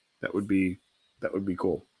do. That would be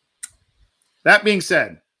cool. That being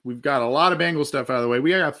said, we've got a lot of Bengals stuff out of the way.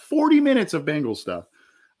 We got 40 minutes of Bengals stuff.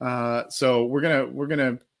 So we're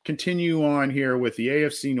gonna continue on here with the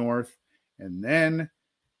AFC North and then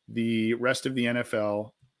the rest of the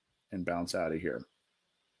NFL and bounce out of here.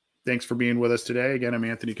 Thanks for being with us today. Again, I'm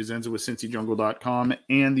Anthony Cosenza with CincyJungle.com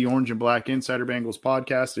and the Orange and Black Insider Bengals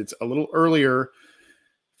podcast. It's a little earlier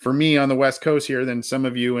for me on the West Coast here than some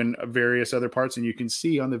of you in various other parts, and you can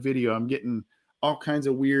see on the video I'm getting all kinds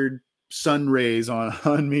of weird sun rays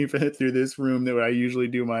on me through this room that I usually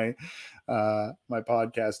do my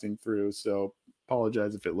podcasting through. So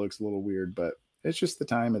apologize if it looks a little weird, but it's just the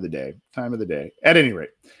time of the day. At any rate,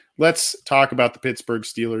 let's talk about the Pittsburgh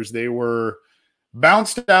Steelers. They were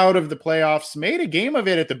bounced out of the playoffs, made a game of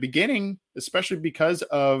it at the beginning, especially because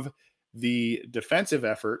of the defensive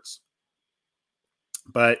efforts,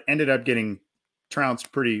 but ended up getting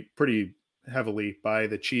trounced pretty heavily by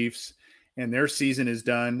the Chiefs. And their season is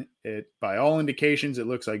done. By all indications, it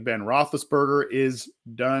looks like Ben Roethlisberger is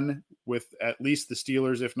done with at least the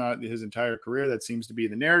Steelers, if not his entire career. That seems to be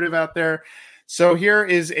the narrative out there. So here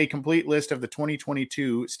is a complete list of the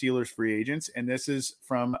 2022 Steelers free agents. And this is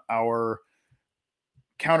from our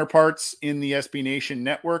counterparts in the SB Nation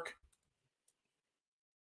network.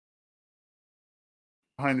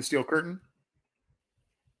 Behind the Steel Curtain.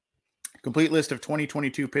 Complete list of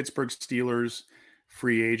 2022 Pittsburgh Steelers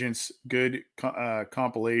free agents. Good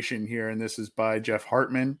compilation here, and this is by Jeff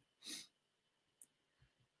Hartman.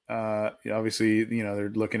 Obviously, they're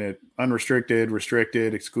looking at unrestricted,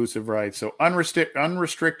 restricted, exclusive rights. So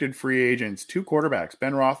unrestricted free agents, 2 quarterbacks,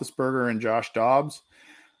 Ben Roethlisberger and Josh Dobbs.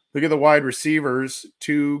 Look at the wide receivers,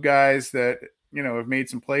 2 guys that have made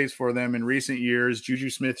some plays for them in recent years: Juju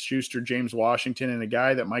Smith-Schuster, James Washington, and a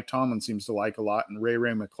guy that Mike Tomlin seems to like a lot, and Ray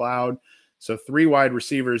McLeod. So 3 wide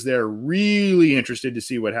receivers there. Really interested to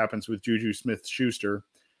see what happens with Juju Smith-Schuster.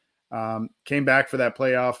 Came back for that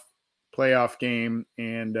playoff game,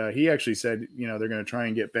 and he actually said, they're going to try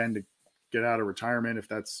and get Ben to get out of retirement.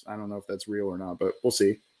 I don't know if that's real or not, but we'll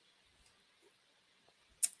see.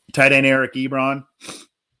 Tight end Eric Ebron.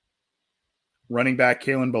 Running back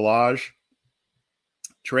Kalen Ballage.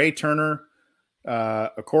 Trey Turner.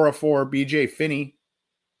 Okorafor, BJ Finney.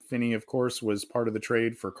 Finney, of course, was part of the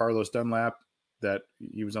trade for Carlos Dunlap that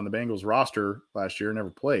he was on the Bengals roster last year, never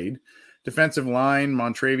played. Defensive line,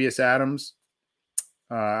 Montravius Adams.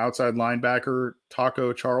 Outside linebacker,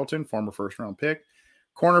 Taco Charlton, former first-round pick.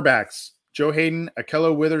 Cornerbacks, Joe Hayden,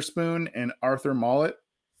 Akello Witherspoon, and Arthur Mollett.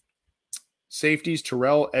 Safeties,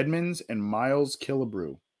 Terrell Edmonds and Miles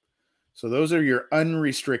Killebrew. So those are your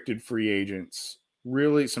unrestricted free agents.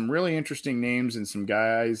 Some really interesting names and some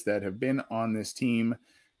guys that have been on this team.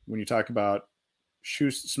 When you talk about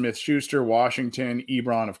Smith-Schuster, Washington,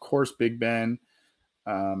 Ebron, of course, Big Ben,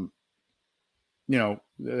 that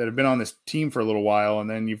have been on this team for a little while. And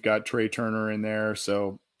then you've got Trey Turner in there.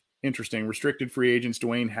 So interesting. Restricted free agents,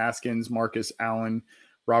 Dwayne Haskins, Marcus Allen,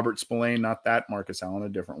 Robert Spillane, not that Marcus Allen, a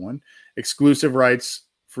different one. Exclusive rights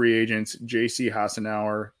free agents, J.C.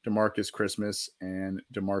 Hassenauer, DeMarcus Christmas, and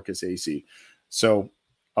DeMarcus AC. So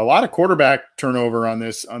a lot of quarterback turnover on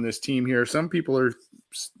this team here. Some people are,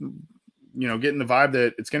 getting the vibe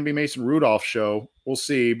that it's going to be Mason Rudolph's show. We'll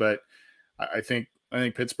see, but I think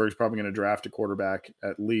Pittsburgh's probably going to draft a quarterback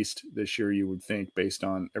at least this year, you would think, based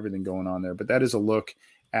on everything going on there. But that is a look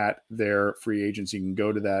at their free agents. You can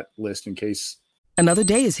go to that list in case. Another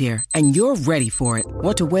day is here, and you're ready for it.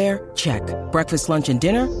 What to wear? Check. Breakfast, lunch, and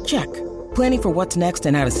dinner? Check. Planning for what's next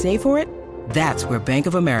and how to save for it? That's where Bank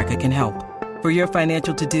of America can help. For your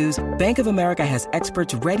financial to-dos, Bank of America has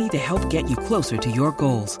experts ready to help get you closer to your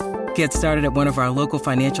goals. Get started at one of our local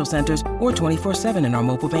financial centers or 24/7 in our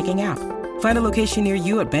mobile banking app. Find a location near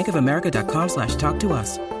you at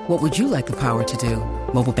bankofamerica.com/talktous. What would you like the power to do?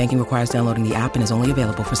 Mobile banking requires downloading the app and is only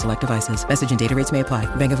available for select devices. Message and data rates may apply.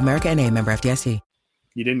 Bank of America N.A., member FDIC.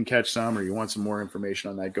 you didn't catch some or you want some more information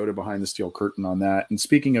on that, go to Behind the Steel Curtain on that. And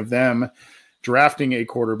speaking of them drafting a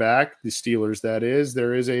quarterback, the Steelers, that is,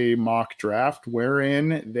 there is a mock draft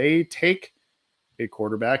wherein they take a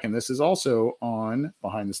quarterback, and this is also on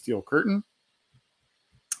Behind the Steel Curtain.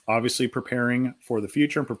 Obviously preparing for the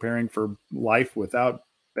future and preparing for life without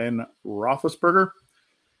Ben Roethlisberger.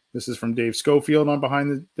 This is from Dave Schofield on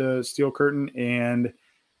Behind the Steel Curtain, and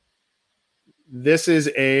this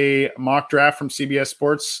is a mock draft from CBS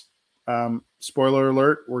Sports. Spoiler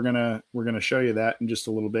alert: we're gonna show you that in just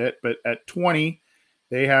a little bit. But at 20,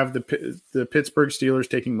 they have the Pittsburgh Steelers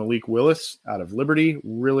taking Malik Willis out of Liberty.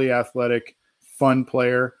 Really athletic, fun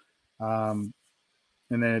player.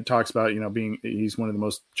 And then it talks about, he's one of the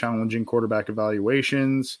most challenging quarterback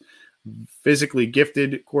evaluations, physically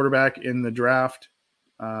gifted quarterback in the draft.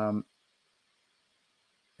 And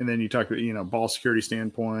then you talk about, ball security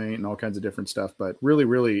standpoint and all kinds of different stuff, but really,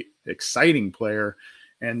 really exciting player.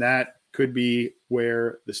 And that could be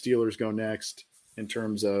where the Steelers go next in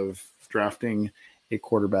terms of drafting a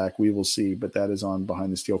quarterback. We will see, but that is on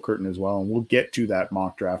Behind the Steel Curtain as well. And we'll get to that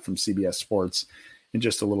mock draft from CBS Sports in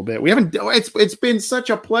just a little bit. It's been such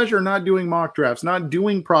a pleasure not doing mock drafts, not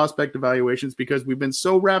doing prospect evaluations, because we've been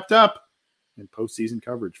so wrapped up in postseason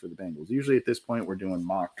coverage for the Bengals. Usually at this point, we're doing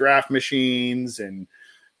mock draft machines and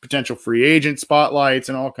potential free agent spotlights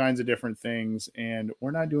and all kinds of different things. And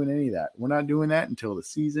we're not doing any of that. We're not doing that until the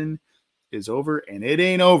season is over, and it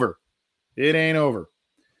ain't over. It ain't over.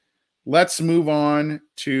 Let's move on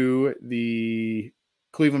to the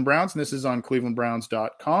Cleveland Browns. And this is on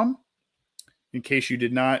clevelandbrowns.com. In case you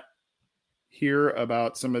did not hear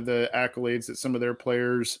about some of the accolades that some of their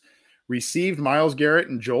players received, Myles Garrett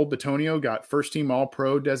and Joel Bitonio got first-team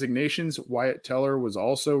All-Pro designations. Wyatt Teller was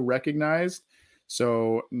also recognized.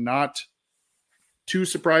 So not too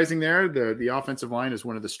surprising there. The offensive line is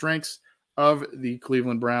one of the strengths of the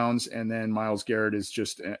Cleveland Browns, and then Myles Garrett is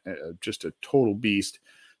just a total beast.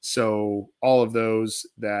 So all of those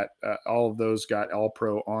got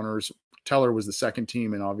All-Pro honors. Teller was the second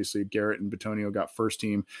team, and obviously Garrett and Bitonio got first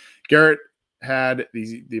team. Garrett had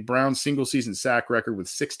the Browns single season sack record with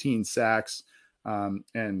 16 sacks,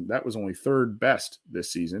 and that was only third best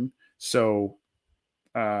this season. So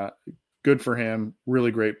good for him.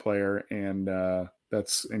 Really great player, and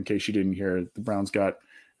that's in case you didn't hear it. The Browns got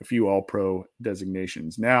a few All-Pro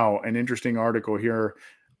designations. Now, an interesting article here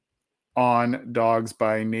on Dogs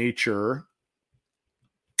by Nature,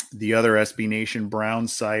 the other SB Nation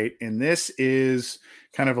Browns site. And this is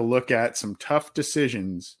kind of a look at some tough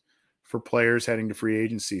decisions for players heading to free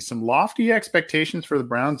agency. Some lofty expectations for the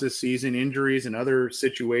Browns this season. Injuries and other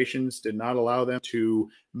situations did not allow them to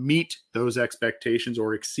meet those expectations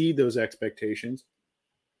or exceed those expectations.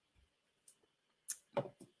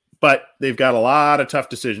 But they've got a lot of tough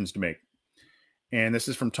decisions to make. And this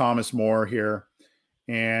is from Thomas Moore here.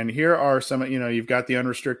 And here are some, you've got the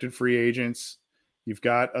unrestricted free agents. You've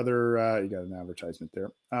got other, you got an advertisement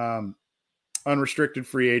there. Unrestricted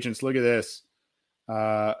free agents. Look at this.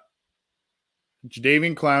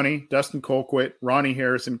 Jadeveon Clowney, Dustin Colquitt, Ronnie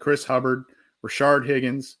Harrison, Chris Hubbard, Rashard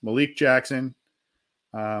Higgins, Malik Jackson.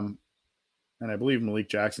 And I believe Malik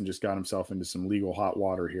Jackson just got himself into some legal hot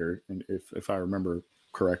water here. And if I remember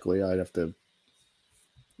correctly, I'd have to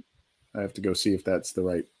go see if that's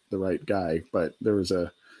the right guy. But there was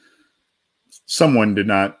someone did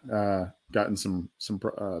not gotten some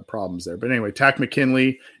problems there. But anyway, Tack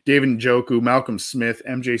McKinley, David Njoku, Malcolm Smith,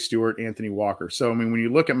 MJ Stewart, Anthony Walker. So, I mean, when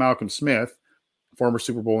you look at Malcolm Smith, former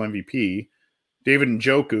Super Bowl MVP, David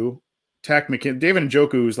Njoku, Tack McKinley, David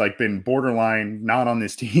Njoku has been borderline not on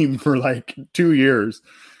this team for 2 years.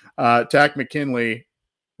 Tack McKinley,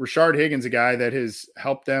 Rashard Higgins, a guy that has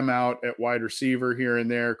helped them out at wide receiver here and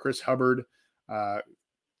there, Chris Hubbard,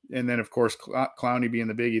 and then, of course, Clowney being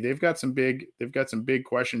the biggie. They've got some big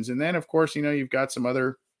questions. And then, of course, you've got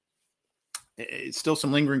still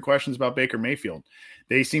some lingering questions about Baker Mayfield.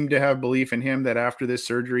 They seem to have belief in him that after this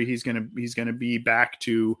surgery, he's going to be back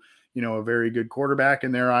to, a very good quarterback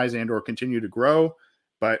in their eyes and or continue to grow.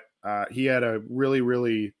 But he had a really,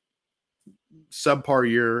 really subpar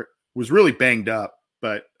year, was really banged up.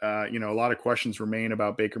 But, a lot of questions remain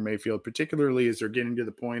about Baker Mayfield, particularly as they're getting to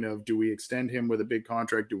the point of, do we extend him with a big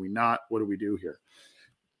contract? Do we not? What do we do here?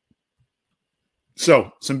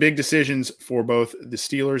 So some big decisions for both the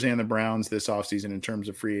Steelers and the Browns this offseason in terms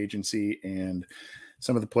of free agency and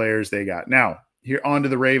some of the players they got. Now, here on to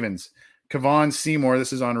the Ravens. Kevon Seymour,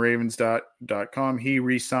 this is on ravens.com. He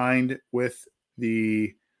re-signed with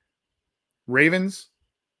the Ravens,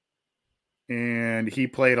 and he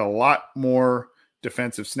played a lot more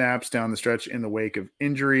defensive snaps down the stretch in the wake of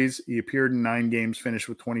injuries. He appeared in 9 games, finished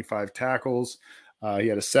with 25 tackles. He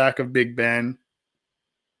had a sack of Big Ben.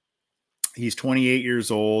 He's 28 years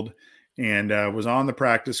old and was on the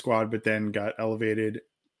practice squad, but then got elevated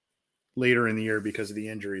later in the year because of the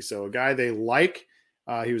injury. So a guy they like.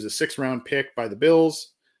 He was a 6th-round pick by the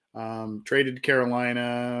Bills, traded to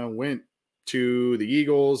Carolina, went to the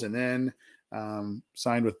Eagles, and then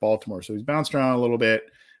signed with Baltimore. So he's bounced around a little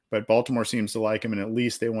bit, but Baltimore seems to like him, and at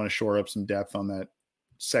least they want to shore up some depth on that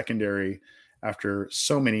secondary after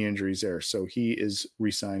so many injuries there. So he is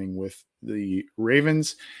re-signing with the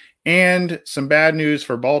Ravens. And some bad news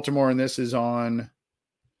for Baltimore, and this is on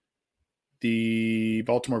the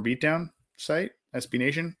Baltimore Beatdown site, SB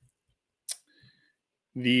Nation.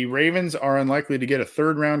 The Ravens are unlikely to get a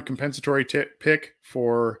 3rd-round compensatory pick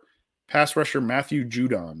for pass rusher Matthew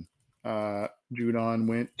Judon. Judon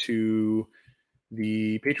went to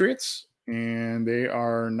the Patriots, and they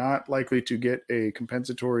are not likely to get a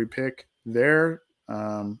compensatory pick there.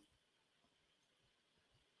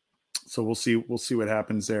 So we'll see what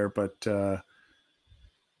happens there. But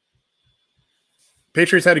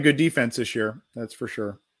Patriots had a good defense this year, that's for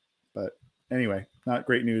sure. But anyway, not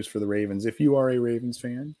great news for the Ravens. If you are a Ravens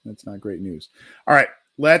fan, that's not great news. All right,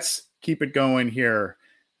 let's keep it going here.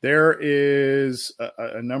 There is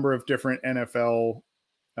a number of different NFL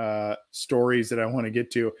stories that I want to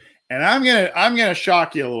get to, and I'm gonna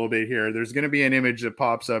shock you a little bit here. There's gonna be an image that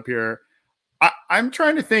pops up here. I'm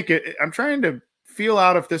trying to think. I'm trying to feel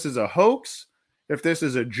out if this is a hoax, if this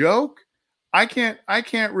is a joke. I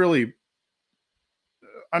can't really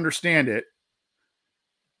understand it.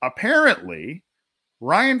 Apparently,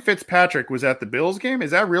 Ryan Fitzpatrick was at the Bills game.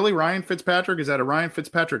 Is that really Ryan Fitzpatrick? Is that a Ryan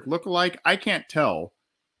Fitzpatrick lookalike? I can't tell.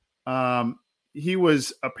 He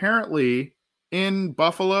was apparently in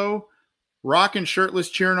Buffalo, rocking shirtless,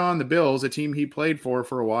 cheering on the Bills, a team he played for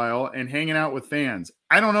a while, and hanging out with fans.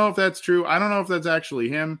 I don't know if that's true. I don't know if that's actually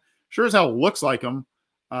him. Sure as hell looks like him.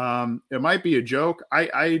 It might be a joke.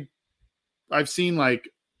 I've seen like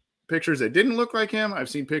pictures that didn't look like him. I've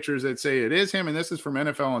seen pictures that say it is him, and this is from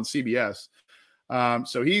NFL on CBS.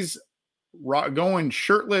 So he's going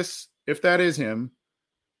shirtless, if that is him,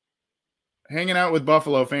 hanging out with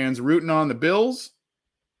Buffalo fans, rooting on the Bills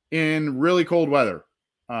in really cold weather.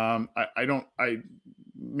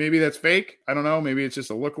 Maybe that's fake. I don't know. Maybe it's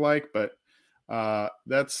just a lookalike, but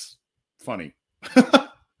that's funny.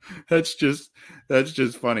 That's just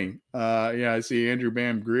funny. Yeah, I see Andrew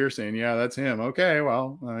Bam Greer saying, yeah, that's him. Okay,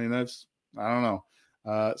 well, I mean, I don't know.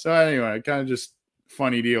 So anyway, kind of just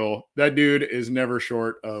funny deal. That dude is never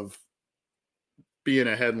short of being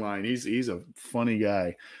a headline. He's a funny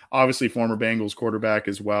guy. Obviously, former Bengals quarterback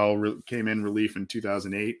as well. Came in relief in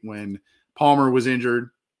 2008 when Palmer was injured.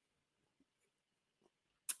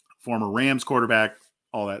 Former Rams quarterback,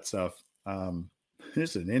 all that stuff.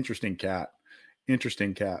 This is an interesting cat.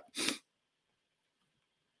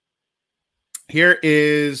 Here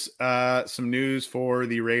is some news for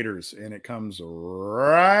the Raiders, and it comes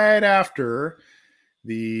right after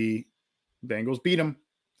the Bengals beat them.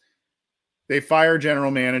 They fire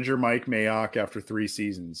general manager Mike Mayock after 3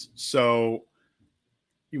 seasons. So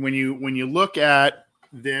when you look at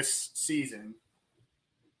this season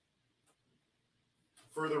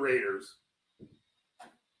for the Raiders,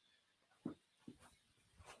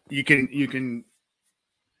 you can,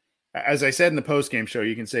 as I said in the postgame show,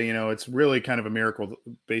 you can say, it's really kind of a miracle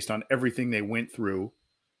based on everything they went through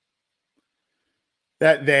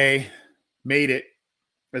that they made it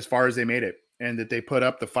as far as they made it, and that they put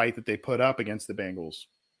up the fight that they put up against the Bengals.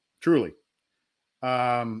 Truly.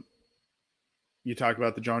 You talk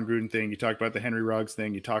about the John Gruden thing. You talk about the Henry Ruggs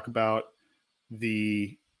thing. You talk about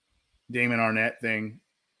the Damon Arnett thing,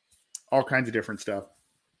 all kinds of different stuff.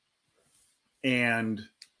 And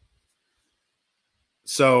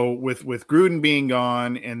so with Gruden being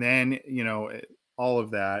gone, and then, all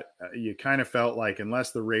of that, you kind of felt like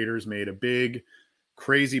unless the Raiders made a big,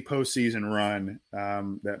 crazy postseason run,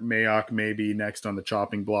 that Mayock may be next on the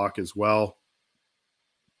chopping block as well.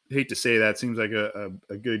 I hate to say that. Seems like a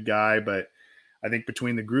good guy, but I think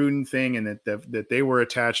between the Gruden thing and that they were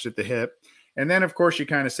attached at the hip, and then of course you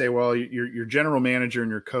kind of say, well, your general manager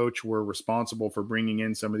and your coach were responsible for bringing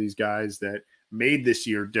in some of these guys that made this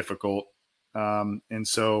year difficult. And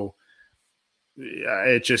so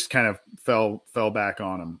it just kind of fell back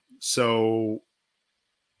on him. So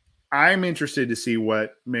I'm interested to see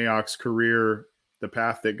what Mayock's career, the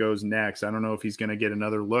path that goes next. I don't know if he's going to get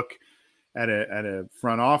another look at a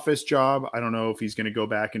front office job. I don't know if he's going to go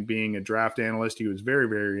back and being a draft analyst. He was very,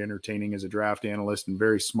 very entertaining as a draft analyst and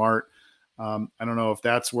very smart. I don't know if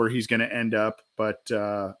that's where he's going to end up, but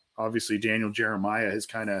obviously Daniel Jeremiah has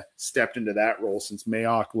kind of stepped into that role since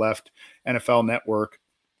Mayock left NFL Network.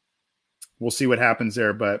 we'll see what happens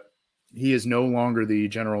there. But he is no longer the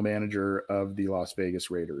general manager of the Las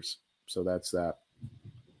Vegas Raiders. So that's that.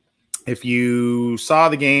 If you saw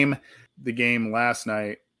the game last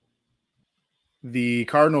night, the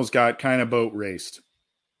Cardinals got kind of boat raced.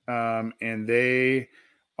 And they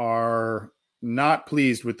are not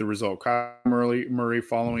pleased with the result. Kyle Murray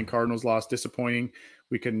following Cardinals loss, disappointing.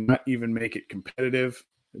 We could not even make it competitive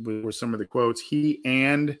were some of the quotes. He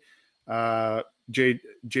and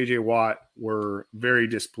J.J. Watt were very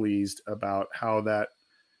displeased about how that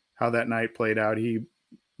night played out.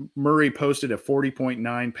 Murray posted a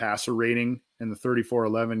 40.9 passer rating in the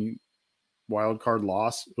 34-11 wild card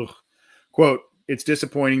loss. Ugh. Quote, "It's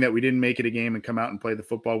disappointing that we didn't make it a game and come out and play the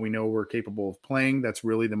football we know we're capable of playing. That's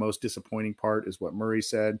really the most disappointing part," is what Murray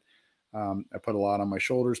said. I put a lot on my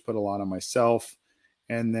shoulders, put a lot on myself.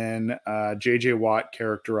 And then J.J. Watt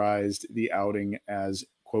characterized the outing as,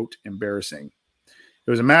 quote, "embarrassing. It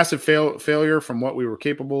was a massive failure from what we were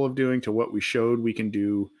capable of doing to what we showed we can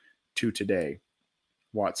do to today,"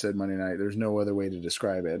 Watt said Monday night. There's no other way to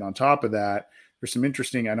describe it. And on top of that, there's some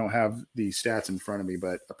interesting, I don't have the stats in front of me,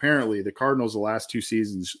 but apparently the Cardinals the last 2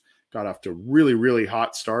 seasons got off to really, really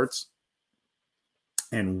hot starts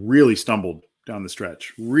and really stumbled down the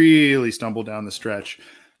stretch,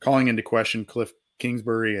 calling into question Cliff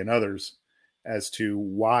Kingsbury and others as to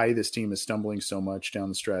why this team is stumbling so much down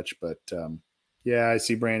the stretch. But yeah, I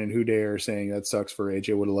see Brandon Houdayer saying that sucks for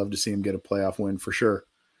AJ. Would have loved to see him get a playoff win for sure.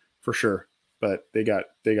 But they got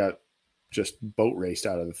just boat raced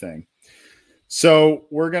out of the thing. So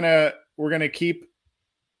we're gonna keep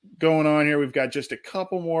going on here. We've got just a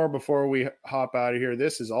couple more before we hop out of here.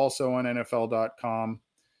 This is also on NFL.com.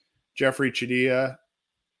 Jeffrey Chidilla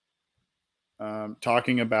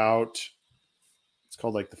talking about, it's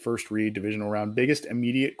called like the first read divisional round, biggest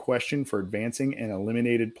immediate question for advancing and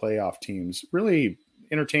eliminated playoff teams. Really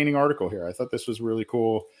entertaining article here. I thought this was really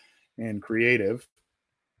cool and creative.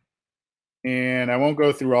 And I won't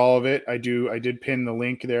go through all of it. I did pin the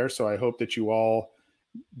link there, so I hope that you all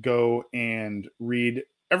go and read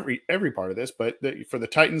every part of this. But for the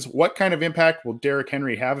Titans, what kind of impact will Derrick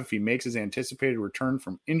Henry have if he makes his anticipated return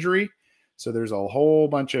from injury? So there's a whole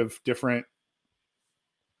bunch of different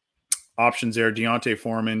options there. Deontay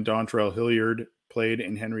Foreman, Dontrell Hilliard played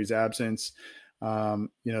in Henry's absence.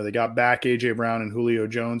 They got back A.J. Brown and Julio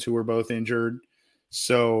Jones, who were both injured.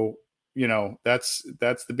 So that's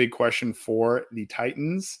the big question for the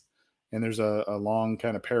Titans. And there's a long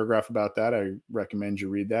kind of paragraph about that. I recommend you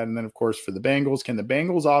read that. And then, of course, for the Bengals, can the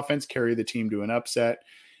Bengals offense carry the team to an upset?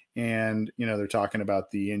 And, they're talking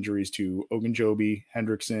about the injuries to Ogunjobi,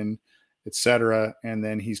 Hendrickson, etc. And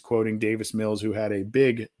then he's quoting Davis Mills, who had a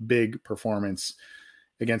big, big performance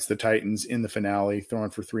against the Titans in the finale,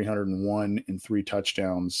 throwing for 301 and 3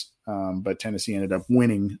 touchdowns. But Tennessee ended up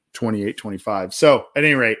winning 28-25. So at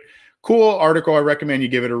any rate, cool article. I recommend you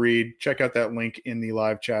give it a read. Check out that link in the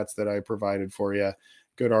live chats that I provided for you.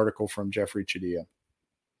 Good article from Jeffrey Chidilla.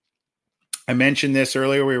 I mentioned this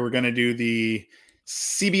earlier. We were going to do the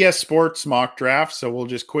CBS Sports mock draft, so we'll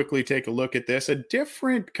just quickly take a look at this. A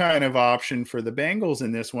different kind of option for the Bengals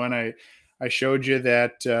in this one. I showed you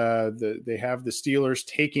that they have the Steelers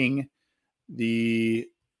taking the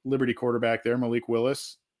Liberty quarterback there, Malik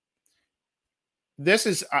Willis. This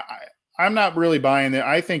is I'm not really buying that.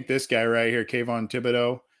 I think this guy right here, Kayvon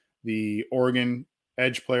Thibodeau, the Oregon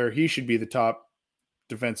edge player, he should be the top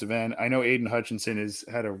defensive end. I know Aiden Hutchinson has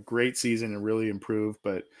had a great season and really improved,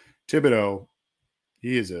 but Thibodeau,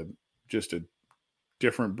 he is just a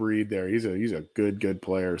different breed there. He's a good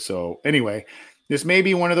player. So anyway, this may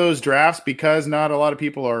be one of those drafts because not a lot of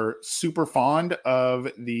people are super fond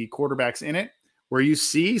of the quarterbacks in it, where you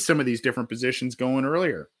see some of these different positions going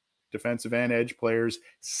earlier. Defensive end, edge players,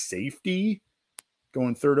 safety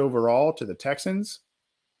going 3rd overall to the Texans.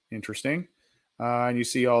 Interesting. And you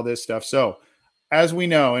see all this stuff. So as we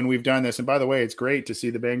know, and we've done this, and by the way, it's great to see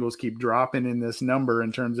the Bengals keep dropping in this number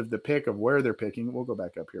in terms of the pick of where they're picking. We'll go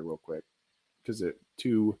back up here real quick because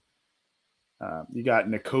you got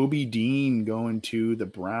Nakobe Dean going to the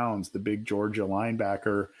Browns, the big Georgia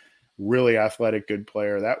linebacker, really athletic, good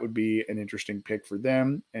player. That would be an interesting pick for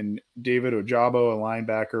them. And David Ojabo, a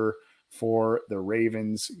linebacker for the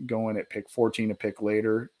Ravens, going at pick 14, a pick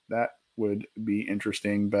later. That would be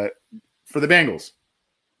interesting. But for the Bengals,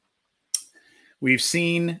 we've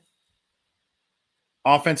seen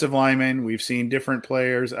offensive linemen. We've seen different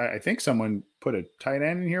players. I think someone put a tight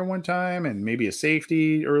end in here one time and maybe a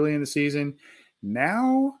safety early in the season.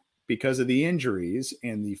 Now, because of the injuries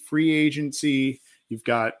and the free agency, you've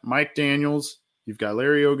got Mike Daniels, you've got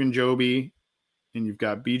Larry Ogunjobi, and you've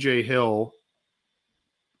got BJ Hill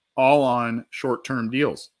all on short-term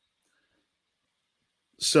deals.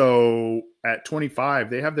 So at 25,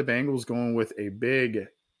 they have the Bengals going with a big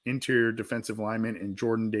interior defensive lineman in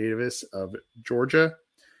Jordan Davis of Georgia.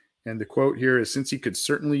 And the quote here is, since he could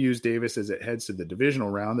certainly use Davis as it heads to the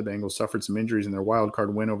divisional round, the Bengals suffered some injuries in their wild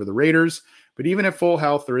card win over the Raiders. But even at full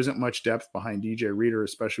health, there isn't much depth behind DJ Reader,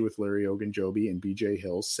 especially with Larry Ogunjobi and BJ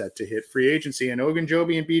Hill set to hit free agency. And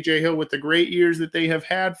Ogunjobi and BJ Hill, with the great years that they have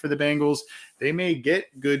had for the Bengals, they may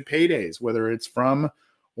get good paydays, whether it's from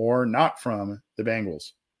or not from the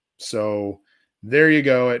Bengals. So there you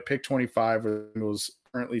go at pick 25, where the Bengals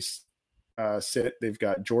currently sit. They've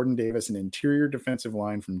got Jordan Davis, an interior defensive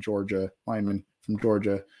lineman from Georgia, going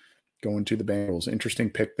to the Bengals. Interesting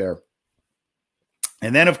pick there.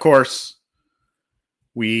 And then, of course,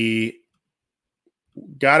 we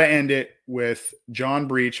got to end it with John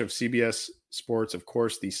Breach of CBS Sports, of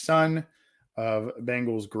course, the son of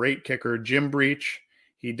Bengals great kicker Jim Breach.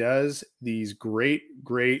 He does these great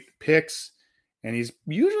picks, and he's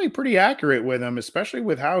usually pretty accurate with them, especially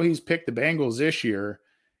with how he's picked the Bengals this year.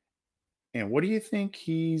 And what do you think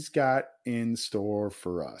he's got in store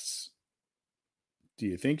for us? Do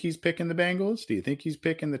you think he's picking the Bengals? Do you think he's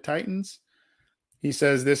picking the Titans? He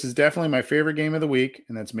says, this is definitely my favorite game of the week,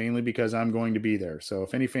 and that's mainly because I'm going to be there. So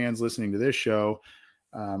if any fans listening to this show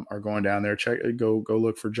are going down there, go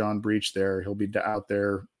look for John Breach there. He'll be out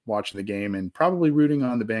there watching the game and probably rooting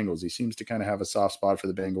on the Bengals. He seems to kind of have a soft spot for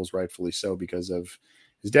the Bengals, rightfully so, because of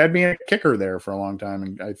his dad being a kicker there for a long time,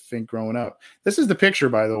 and I think growing up. This is the picture,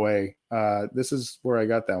 by the way. This is where I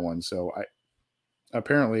got that one. So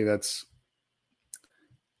apparently that's,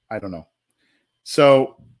 I don't know.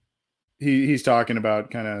 So he's talking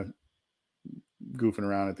about kind of goofing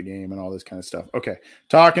around at the game and all this kind of stuff. Okay,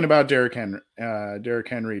 talking about Derrick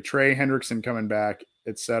Henry, Trey Hendrickson coming back,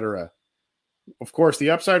 etc. Of course,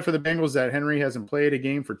 the upside for the Bengals is that Henry hasn't played a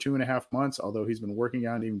game for 2.5 months, although he's been working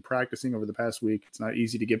out and even practicing over the past week. It's not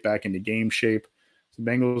easy to get back into game shape. The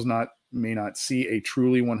Bengals may not see a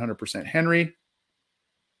truly 100% Henry.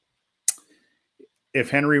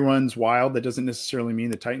 If Henry runs wild, that doesn't necessarily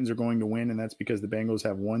mean the Titans are going to win, and that's because the Bengals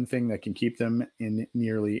have one thing that can keep them in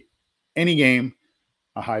nearly any game,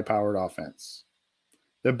 a high-powered offense.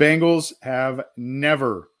 The Bengals have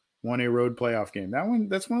never won a road playoff game.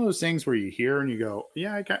 That's one of those things where you hear and you go,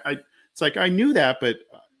 yeah, it's like I knew that, but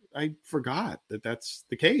I forgot that that's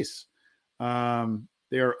the case. They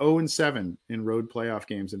are 0-7 in road playoff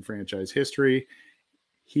games in franchise history.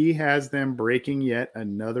 He has them breaking yet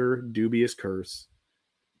another dubious curse,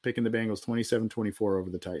 picking the Bengals 27-24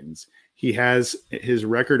 over the Titans. He has his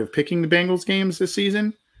record of picking the Bengals games this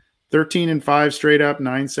season, 13-5 straight up,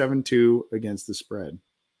 9-7-2 against the spread.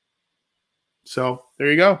 So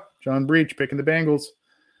there you go. John Breach picking the Bengals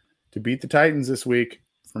to beat the Titans this week,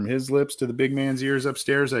 from his lips to the big man's ears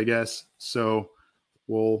upstairs, I guess. So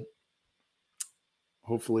we'll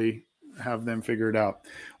hopefully have them figure it out.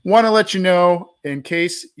 Want to let you know, in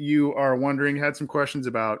case you are wondering, had some questions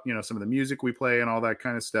about, some of the music we play and all that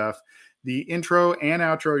kind of stuff. The intro and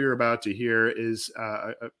outro you're about to hear is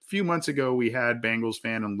a few months ago, we had Bengals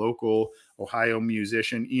fan and local Ohio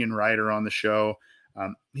musician Ian Ryder on the show.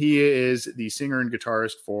 He is the singer and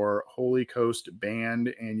guitarist for Holy Coast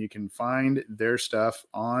Band, and you can find their stuff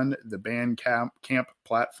on the Bandcamp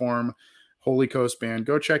platform, Holy Coast Band.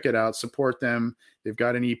 Go check it out. Support them. They've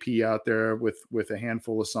got an EP out there with a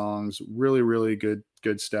handful of songs. Really, really good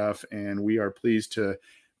stuff, and we are pleased to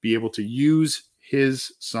be able to use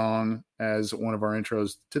his song as one of our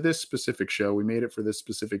intros to this specific show. We made it for this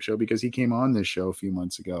specific show because he came on this show a few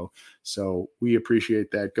months ago. So we appreciate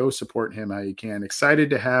that. Go support him how you can. Excited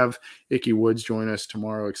to have Icky Woods join us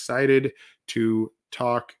tomorrow. Excited to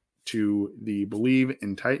talk to the Believe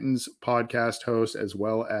in Titans podcast host, as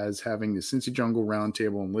well as having the Cincy Jungle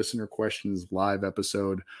Roundtable and Listener Questions live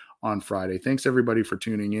episode on Friday. Thanks everybody for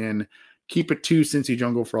tuning in. Keep it to Cincy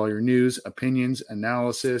Jungle for all your news, opinions,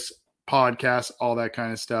 analysis, podcasts, all that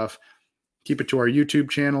kind of stuff. Keep it to our YouTube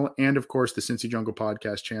channel and, of course, the Cincy Jungle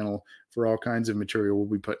podcast channel for all kinds of material we'll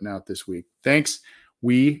be putting out this week. Thanks.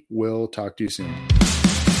 We will talk to you soon.